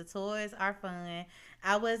yes, the toys are fun.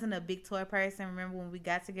 I wasn't a big toy person. Remember when we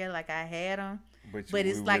got together, like I had them. But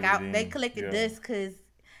it's like they collected dust because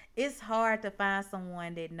it's hard to find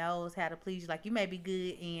someone that knows how to please you. Like, you may be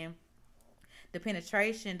good in the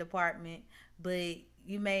penetration department, but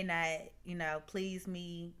you may not, please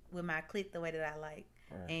me with my clit the way that I like.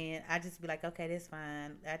 Right. And I just be like, okay, that's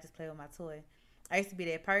fine. I just play with my toy. I used to be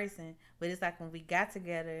that person, but it's like when we got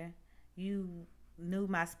together, you knew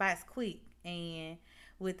my spots quick. And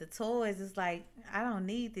with the toys, it's like, I don't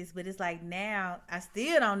need this, but it's like now I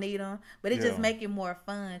still don't need them, but it just make it more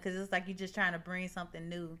fun because it's like you're just trying to bring something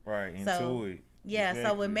new. Right, into it. Yeah, exactly.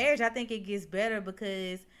 So with marriage, I think it gets better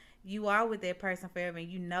because you are with that person forever and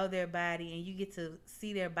you know their body and you get to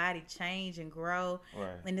see their body change and grow.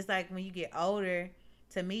 Right. And it's like when you get older,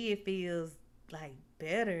 to me, it feels like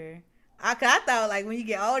better. I thought like when you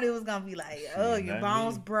get older, it was going to be like, your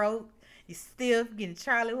bones broke, you stiff, getting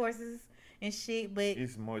Charlie horses and shit. But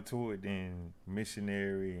it's more to it than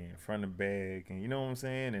missionary and front and back. And you know what I'm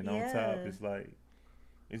saying? And on top, it's like,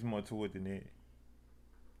 it's more to it than that.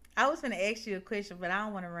 I was going to ask you a question, but I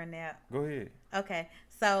don't want to run out. Go ahead. Okay.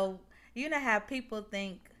 So, you know how people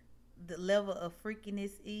think the level of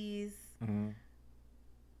freakiness is? Mm-hmm.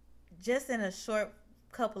 Just in a short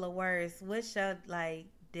couple of words, what's your,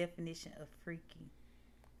 definition of freaky?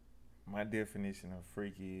 My definition of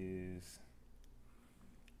freaky is,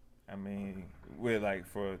 to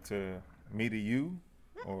me to you?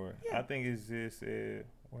 Or I think it's just,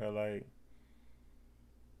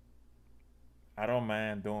 I don't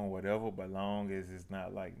mind doing whatever, but long as it's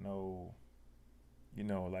not like no,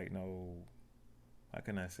 how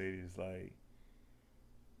can I say this? Like,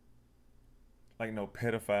 like no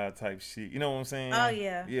pedophile type shit. You know what I'm saying? Oh,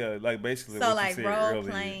 yeah. Yeah, like basically So what like you said role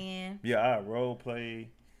earlier. playing. Yeah, I role play,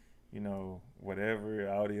 whatever,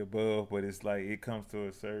 all the above, but it's like it comes to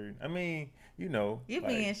a certain You like,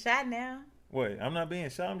 being shot now. what? I'm not being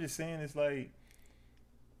shy, I'm just saying it's like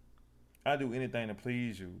I do anything to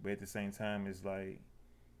please you, but at the same time it's like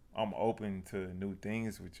I'm open to new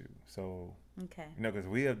things with you. So Okay. because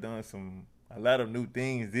we have done a lot of new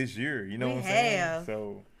things this year, you know We what I'm saying? have.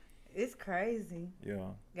 So It's crazy.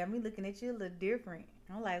 yeah. Got me looking at you a little different.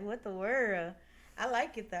 I'm like, what the world? I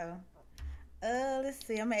like it though. Let's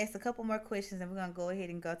see. I'm gonna ask a couple more questions and we're gonna go ahead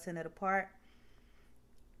and go to another part.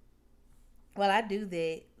 While I do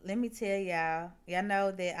that, let me tell y'all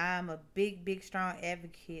know that I'm a big, strong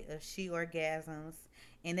advocate of she orgasms.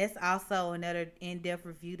 And that's also another in-depth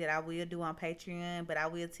review that I will do on Patreon. But I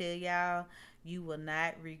will tell y'all, you will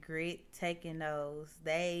not regret taking those.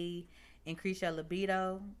 They increase your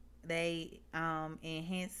libido. They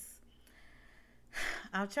enhance.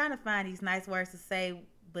 I'm trying to find these nice words to say,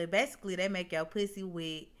 but basically they make your pussy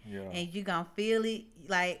wet, and you gonna feel it.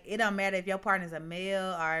 Like it don't matter if your partner's a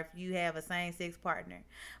male or if you have a same-sex partner,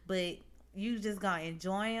 but you just gonna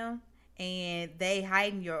enjoy them, and they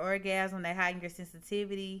heighten your orgasm, they heighten your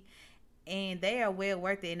sensitivity, and they are well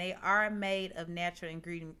worth it. And they are made of natural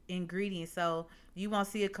ingredients, so you won't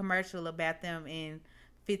see a commercial about them in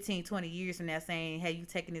 15, 20 years from now saying, hey, you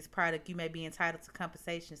taking this product, you may be entitled to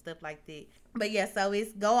compensation, stuff like that. But yeah, so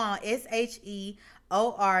it's go on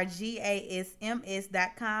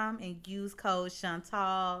SHEORGASMS.com and use code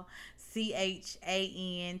Chantal,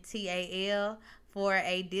 CHANTAL, for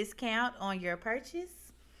a discount on your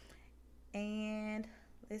purchase. And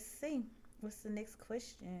let's see, what's the next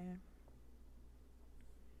question?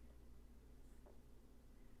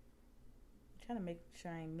 I'm trying to make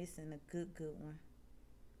sure I ain't missing a good one.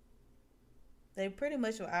 They pretty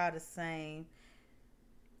much were all the same.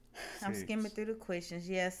 I'm skimming through the questions.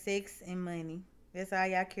 Yeah, sex and money. That's all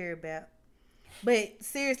y'all care about. But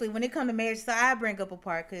seriously, when it comes to marriage, so I bring up a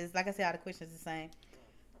part because, like I said, all the questions are the same.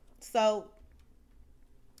 So,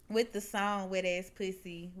 with the song Wet Ass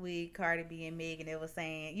Pussy with Cardi B and Megan, they were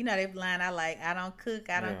saying, that line I like, I don't cook,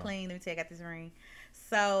 I don't clean. Let me take out this ring.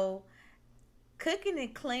 So, cooking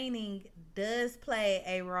and cleaning does play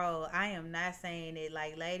a role. I am not saying that,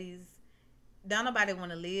 like, ladies, don't nobody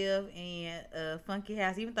want to live in a funky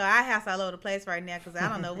house, even though our house all over the place right now, because I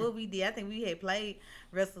don't know what we did. I think we had played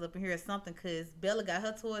wrestle up in here or something, because Bella got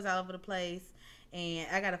her toys all over the place and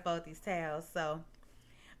I gotta fold these towels. So,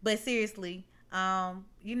 but seriously,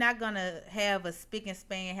 you're not gonna have a spick and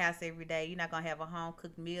span house every day. You're not gonna have a home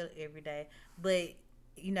cooked meal every day, but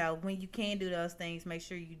when you can do those things, make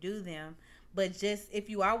sure you do them. But just if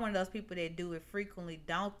you are one of those people that do it frequently,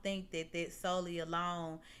 don't think that solely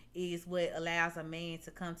alone is what allows a man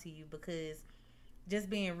to come to you, because just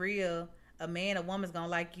being real, a man or woman's gonna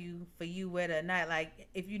like you for you whether or not. Like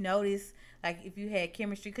if you notice, like if you had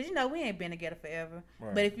chemistry, because we ain't been together forever,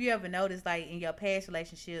 right. But if you ever notice, like in your past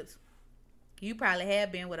relationships, you probably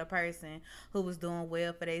have been with a person who was doing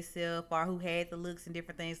well for themselves or who had the looks and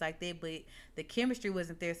different things like that, but the chemistry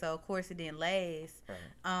wasn't there, so of course it didn't last. Right.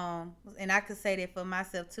 And I could say that for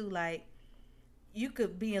myself too. Like, you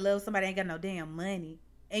could be in love with somebody that ain't got no damn money.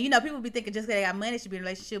 And people be thinking just because they got money should be in a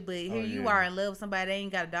relationship, but here you are in love with somebody that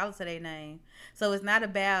ain't got a dollar to their name. So it's not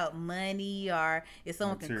about money or if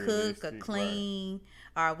someone can cook or clean,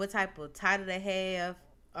 right, or what type of title they have,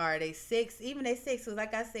 or they sex. Even they sex, because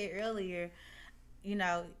like I said earlier,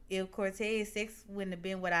 if Cortez sex wouldn't have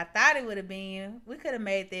been what I thought it would have been, we could have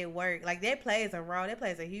made that work. Like, that plays a role. That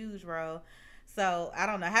plays a huge role. So I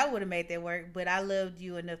don't know how I would have made that work, but I loved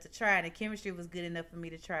you enough to try, and the chemistry was good enough for me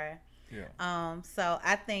to try. Yeah. So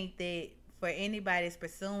I think that for anybody that's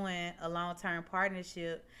pursuing a long-term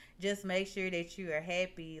partnership, just make sure that you are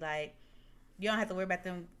happy. Like, you don't have to worry about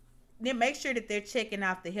them. Then make sure that they're checking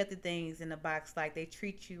off the healthy things in the box. Like, they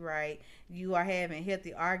treat you right. You are having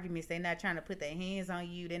healthy arguments. They're not trying to put their hands on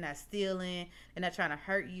you. They're not stealing. They're not trying to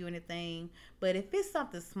hurt you or anything. But if it's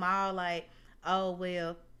something small, like, oh,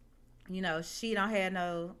 well, she don't have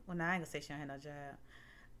no, well, no, I ain't gonna say she don't have no job.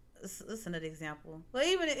 It's another example. Well,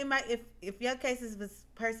 even it might, if your case is this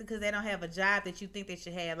person because they don't have a job that you think they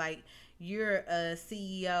should have, like you're a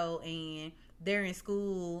CEO and they're in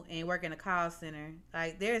school and work in a call center.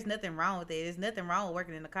 Like, there's nothing wrong with that. There's nothing wrong with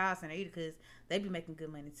working in a call center either, because they be making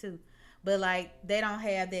good money too. But like, they don't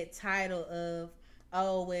have that title of,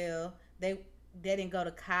 oh, well, they didn't go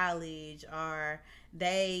to college or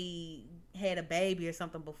they had a baby or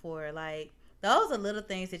something before. Like, those are little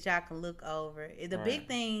things that y'all can look over. The right. Big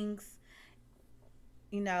things,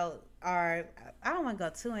 are, I don't want to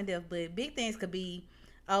go too in depth, but big things could be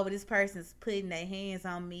oh, this person's putting their hands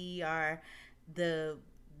on me, or the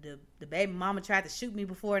the baby mama tried to shoot me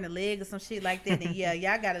before in the leg or some shit like that, then yeah,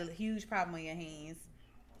 y'all got a huge problem on your hands.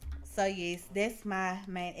 So yes, that's my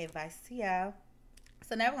main advice to y'all.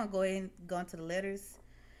 So now we're gonna go ahead and go into the letters.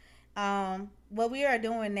 What we are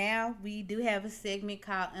doing now, we do have a segment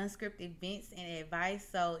called Unscripted Vents and Advice.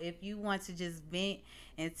 So if you want to just vent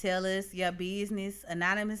and tell us your business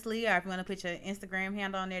anonymously, or if you want to put your Instagram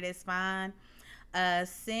handle on there, that's fine.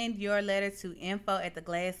 Send your letter to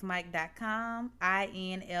info@theglassmic.com,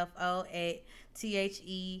 info at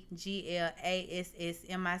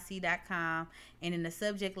theglassmic.com, and in the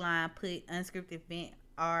subject line put unscripted vent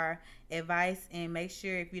or advice, and make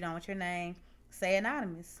sure if you don't want your name, say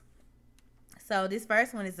anonymous. So this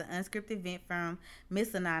first one is an unscripted vent from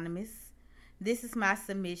Miss Anonymous. This is my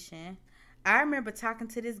submission. I remember talking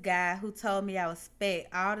to this guy who told me I was fat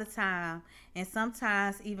all the time and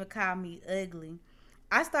sometimes even called me ugly.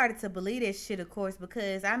 I started to believe that shit, of course,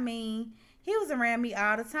 because I mean, he was around me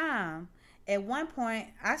all the time. At one point,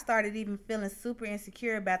 I started even feeling super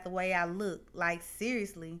insecure about the way I looked. Like,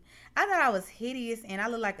 seriously. I thought I was hideous and I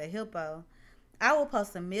looked like a hippo. I would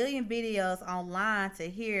post a million videos online to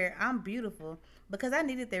hear I'm beautiful because I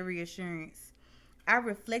needed that reassurance. I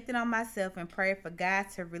reflected on myself and prayed for God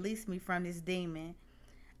to release me from this demon.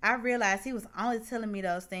 I realized he was only telling me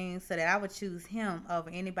those things so that I would choose him over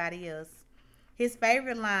anybody else. His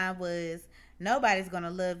favorite line was, "Nobody's going to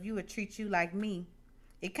love you or treat you like me."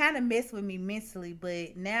 It kind of messed with me mentally,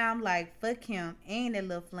 but now I'm like, fuck him and that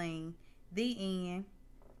little flame. The end.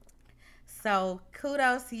 So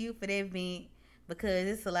kudos to you for that vent, because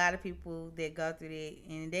it's a lot of people that go through that,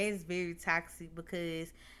 and that is very toxic,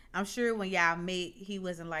 because I'm sure when y'all met, he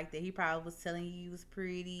wasn't like that. He probably was telling you was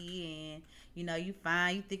pretty and, you know, you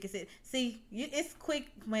fine, you thick as hell. See, it's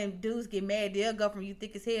quick when dudes get mad. They'll go from you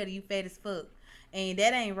thick as hell to you fat as fuck. And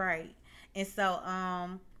that ain't right. And so,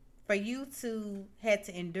 for you to have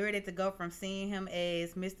to endure that, to go from seeing him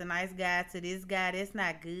as Mr. Nice Guy to this guy, that's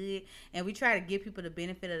not good. And we try to give people the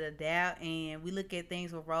benefit of the doubt, and we look at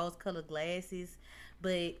things with rose-colored glasses.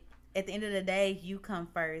 But at the end of the day, you come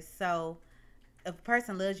first. So if a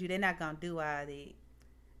person loves you, they're not going to do all that.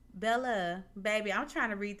 Bella, baby, I'm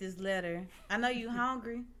trying to read this letter. I know you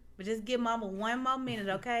hungry, but just give mama one more minute,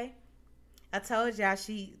 okay? I told y'all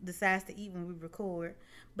she decides to eat when we record.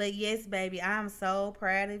 But yes, baby, I'm so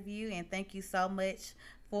proud of you, and thank you so much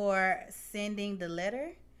for sending the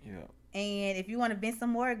letter. Yeah. And if you want to vent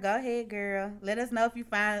some more, go ahead, girl. Let us know if you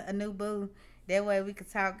find a new boo. That way we can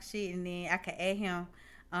talk shit, and then I can add him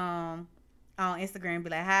on Instagram and be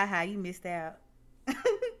like, hi, you missed out.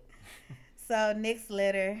 So next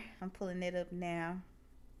letter, I'm pulling it up now.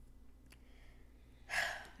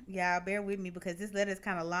 Y'all bear with me because this letter is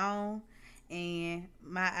kind of long, and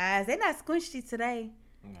my eyes, they're not squishy today.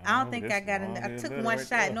 No, I don't think I got enough. I took one shot.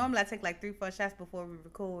 There. Normally I take like 3-4 shots before we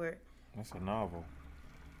record. That's a novel.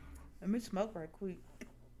 Let me smoke right quick.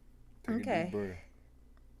 Take Okay. a deep breath.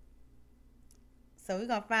 So we're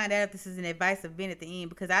gonna find out if this is an advice event at the end,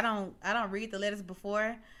 because I don't read the letters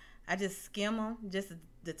before. I just skim them just to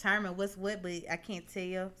determine what's what, but I can't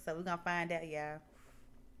tell. So we're gonna find out, y'all.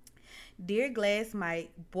 Dear Glass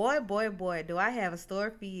Mike, boy, do I have a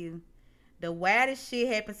story for you. The wildest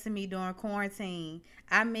shit happened to me during quarantine.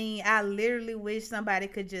 I mean, I literally wish somebody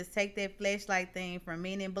could just take that flashlight thing from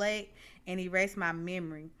Men in Black and erase my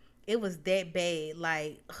memory. It was that bad.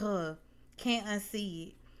 Like, can't unsee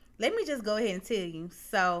it. Let me just go ahead and tell you.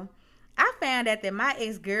 So, I found out that my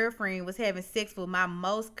ex-girlfriend was having sex with my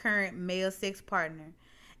most current male sex partner.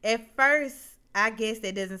 At first, I guess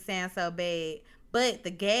that doesn't sound so bad. But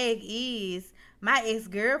the gag is, my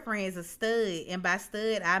ex-girlfriend is a stud. And by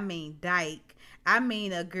stud, I mean dyke. I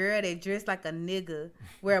mean a girl that dressed like a nigga,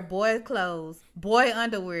 wear boy clothes, boy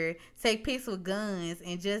underwear, take pics with guns,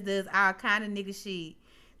 and just does all kind of nigga shit.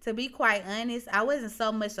 To be quite honest, I wasn't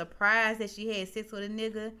so much surprised that she had sex with a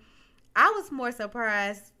nigga. I was more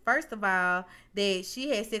surprised, first of all, that she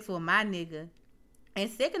had sex with my nigga. And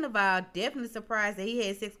second of all, definitely surprised that he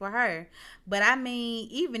had sex with her. But I mean,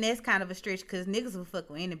 even that's kind of a stretch, because niggas will fuck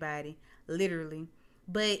with anybody, literally.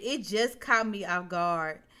 But it just caught me off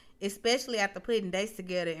guard, especially after putting dates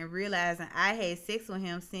together and realizing I had sex with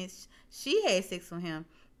him since she had sex with him.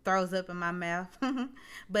 Throws up in my mouth.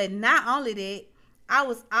 But not only that, I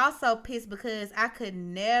was also pissed because I could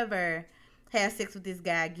never have sex with this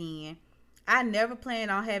guy again. I never plan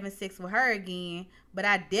on having sex with her again, but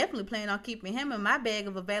I definitely plan on keeping him in my bag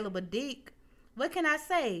of available dick. What can I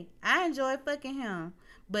say? I enjoy fucking him.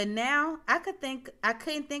 But now I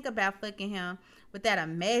couldn't think about fucking him without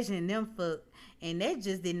imagining them fuck. And that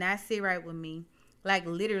just did not sit right with me. Like,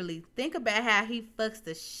 literally, think about how he fucks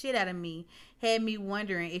the shit out of me. Had me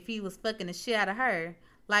wondering if he was fucking the shit out of her.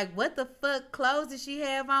 Like, what the fuck clothes did she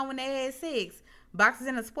have on when they had sex? Boxers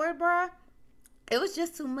and a sport bra? It was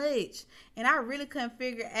just too much. And I really couldn't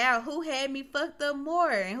figure out who had me fucked up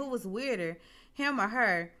more and who was weirder, him or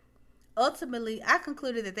her. Ultimately, I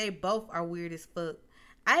concluded that they both are weird as fuck.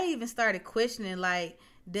 I even started questioning, like,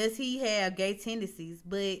 does he have gay tendencies?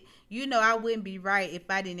 But, you know, I wouldn't be right if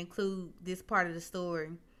I didn't include this part of the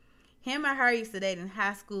story. Him and her used to date in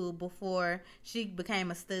high school before she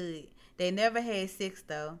became a stud. They never had sex,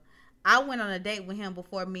 though. I went on a date with him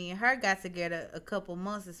before me and her got together a couple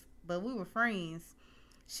months, but we were friends.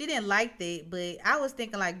 She didn't like that, but I was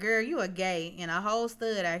thinking, like, girl, you a gay and a whole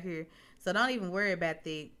stud out here, so don't even worry about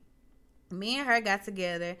that. Me and her got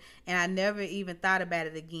together, and I never even thought about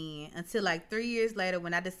it again until like 3 years later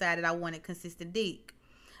when I decided I wanted consistent dick.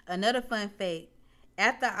 Another fun fact,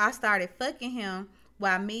 after I started fucking him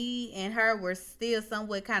while me and her were still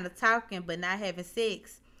somewhat kind of talking but not having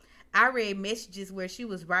sex, I read messages where she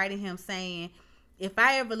was writing him saying, if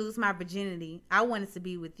I ever lose my virginity, I wanted to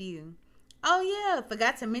be with you. Oh yeah,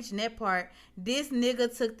 forgot to mention that part. This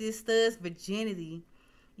nigga took this stud's virginity.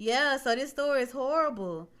 Yeah, so this story is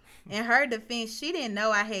horrible. In her defense, she didn't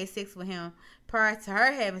know I had sex with him prior to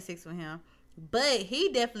her having sex with him. But he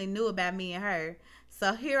definitely knew about me and her.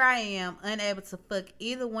 So here I am, unable to fuck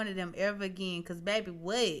either one of them ever again. Because baby,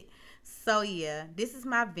 what? So yeah, this is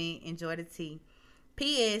my vent. Enjoy the tea.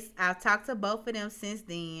 P.S. I've talked to both of them since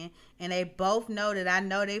then, and they both know that I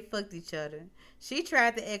know they fucked each other. She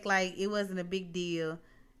tried to act like it wasn't a big deal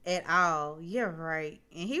at all. You're right.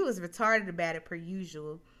 And he was retarded about it per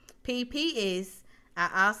usual. P.P.S.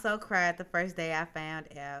 I also cried the first day I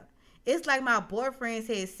found out. It's like my boyfriends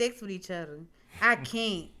had sex with each other. I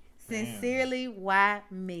can't. Sincerely, why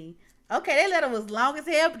me? Okay, that letter was long as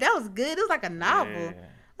hell, but that was good. It was like a novel. Yeah.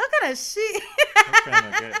 What kind of shit? What kind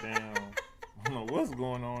of goddamn... I don't know what's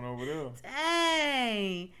going on over there.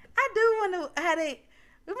 Dang. I do want to, how they,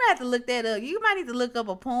 we might have to look that up. You might need to look up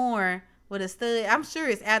a porn with a stud. I'm sure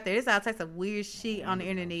it's out there. There's all types of weird shit on the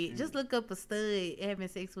internet. Just look up a stud having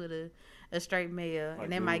sex with a straight male, Like,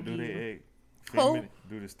 and that might give do you. they act feminine?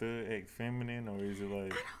 Do the stud act feminine, or is it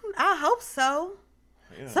like... I hope so.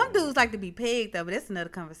 Yeah, Some dudes like to be pegged though, but that's another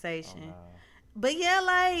conversation. Oh, nah. But yeah,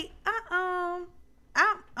 like,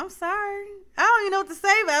 I'm sorry. I don't even know what to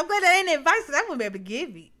say, but I'm glad that ain't advice that I wouldn't be able to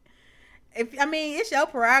give you. It's your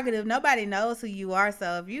prerogative. Nobody knows who you are.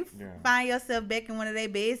 So if you find yourself back in one of their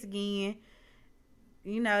beds again,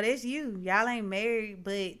 you know, that's you. Y'all ain't married,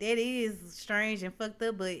 but that is strange and fucked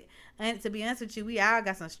up. But to be honest with you, we all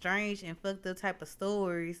got some strange and fucked up type of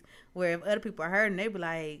stories where if other people are hurting, they be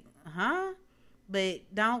like, huh? But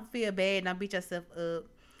don't feel bad. Don't beat yourself up.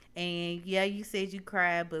 And yeah, you said you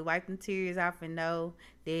cried, but wipe them tears off and know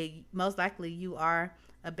that most likely you are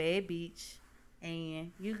a bad bitch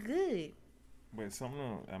and you good. But some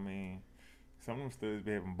of them studs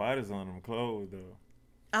be having bodies on them clothes though.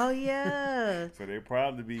 Oh yeah. So they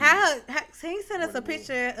probably be. Can you send us a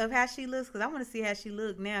picture of how she looks? Because I want to see how she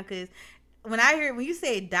look now. Because when you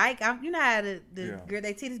say dyke, you know how the girl,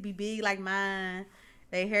 they titties be big like mine.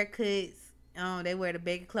 They haircuts. They wear the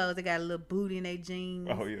baggy clothes. They got a little booty in their jeans.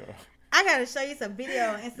 Oh yeah. I gotta show you some video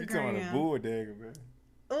on Instagram. You talking about a bull dagger, man?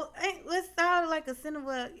 Well, what's all like a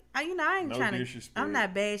cinema? I ain't trying to. I'm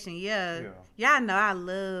not bashing. Yeah. Y'all know I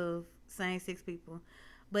love same-sex people,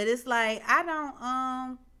 but it's like I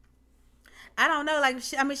don't know. Like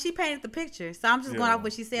she painted the picture, so I'm just going off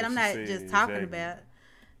what she said. I'm not just talking about.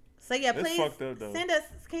 So yeah, that's please send us.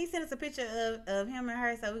 Can you send us a picture of him and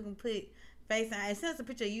her so we can put face on? And send us a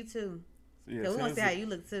picture of you too. Yeah, we want to see how you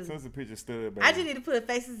look too. Send us a picture stud, baby. I just need to put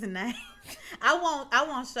faces and names. I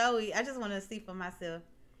won't show you. I just want to see for myself.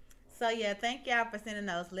 So yeah, thank y'all for sending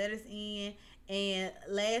those letters in. And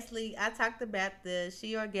lastly, I talked about the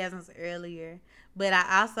She Orgasms earlier, but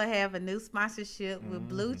I also have a new sponsorship with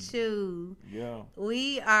Blue Chew. Yeah.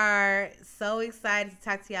 We are so excited to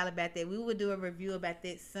talk to y'all about that. We will do a review about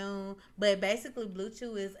that soon. But basically, Blue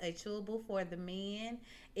Chew is a chewable for the men.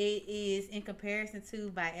 It is in comparison to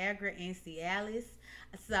Viagra and Cialis.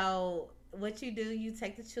 So what you do, you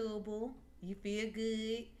take the chewable, you feel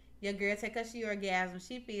good. Your girl take her She Orgasm,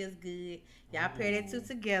 she feels good. Y'all pair that two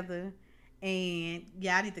together, and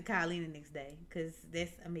y'all need to call in the next day because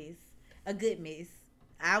that's a miss, a good miss.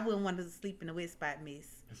 I wouldn't want to sleep in a wet spot miss.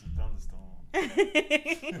 It's a thunderstorm.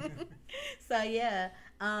 So yeah,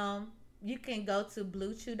 you can go to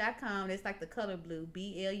bluechew.com. That's like the color blue,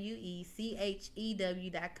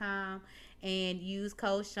 BLUECHEW.com, and use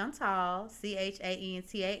code Chantal,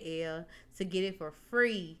 CHANTAL, to get it for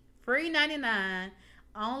free 99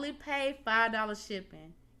 Only pay $5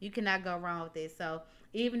 shipping. You cannot go wrong with it. So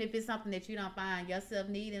even if it's something that you don't find yourself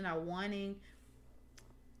needing or wanting,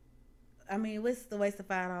 I mean, what's the waste of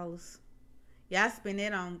 $5? Y'all spend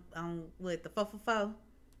it on what, the 4 for 4?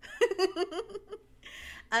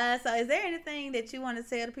 So is there anything that you want to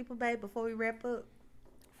tell the people, babe, before we wrap up?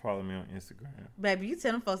 Follow me on Instagram. Baby, you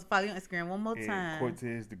tell them folks to follow you on Instagram one more time.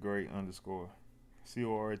 Cortez the Great _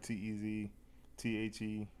 CORTEZGREAT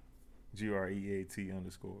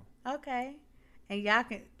 _ Okay. And y'all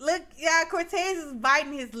can look, y'all, Cortez is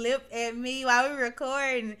biting his lip at me while we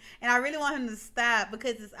recording, and I really want him to stop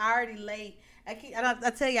because it's already late. I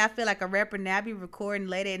tell you, I feel like a rapper now. I be recording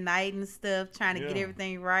late at night and stuff, trying to get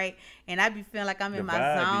everything right, and I be feeling like I'm in my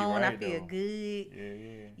zone. I feel good.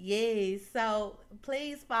 Yeah. So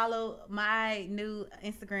please follow my new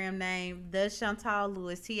Instagram name, the Chantal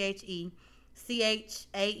Lewis, TheChantalLewis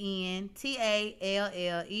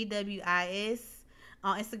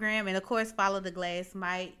on Instagram, and of course follow the Glass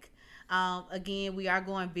Mic. Again, we are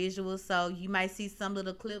going visual, so you might see some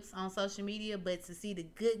little clips on social media, but to see the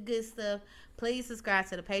good stuff, please subscribe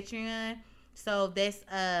to the Patreon. So that's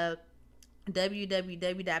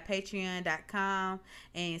www.patreon.com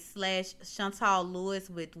and /Chantal Lewis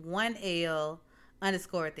with 1 L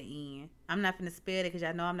 _ at the end. I'm not gonna spell it because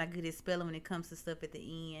y'all know I'm not good at spelling when it comes to stuff at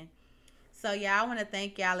the end. So y'all, I want to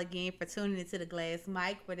thank y'all again for tuning into the Glass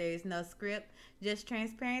Mic, where there is no script, just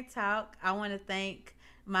transparent talk. I want to thank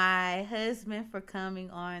my husband for coming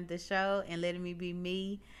on the show and letting me be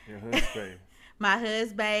me. Your husband. My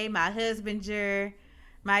husband, my husbander,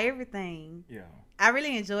 my everything. Yeah. I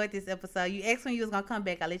really enjoyed this episode. You asked when you was going to come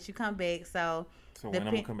back. I let you come back. So when I'm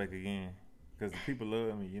going to come back again? Because the people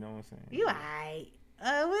love me. You know what I'm saying? You all right.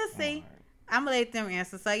 We'll see. Right. I'm going to let them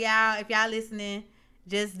answer. So, y'all, if y'all listening,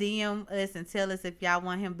 just DM us and tell us if y'all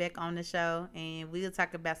want him back on the show. And we'll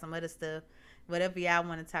talk about some other stuff. Whatever y'all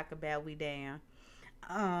want to talk about, we down.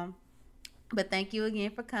 But thank you again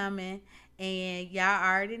for coming. And y'all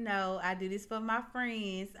already know I do this for my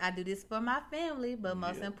friends. I do this for my family. But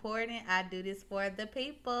most important, I do this for the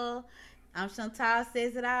people. I'm Chantal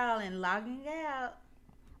Says It All and logging out.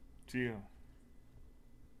 Chill.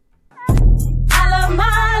 I love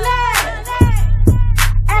my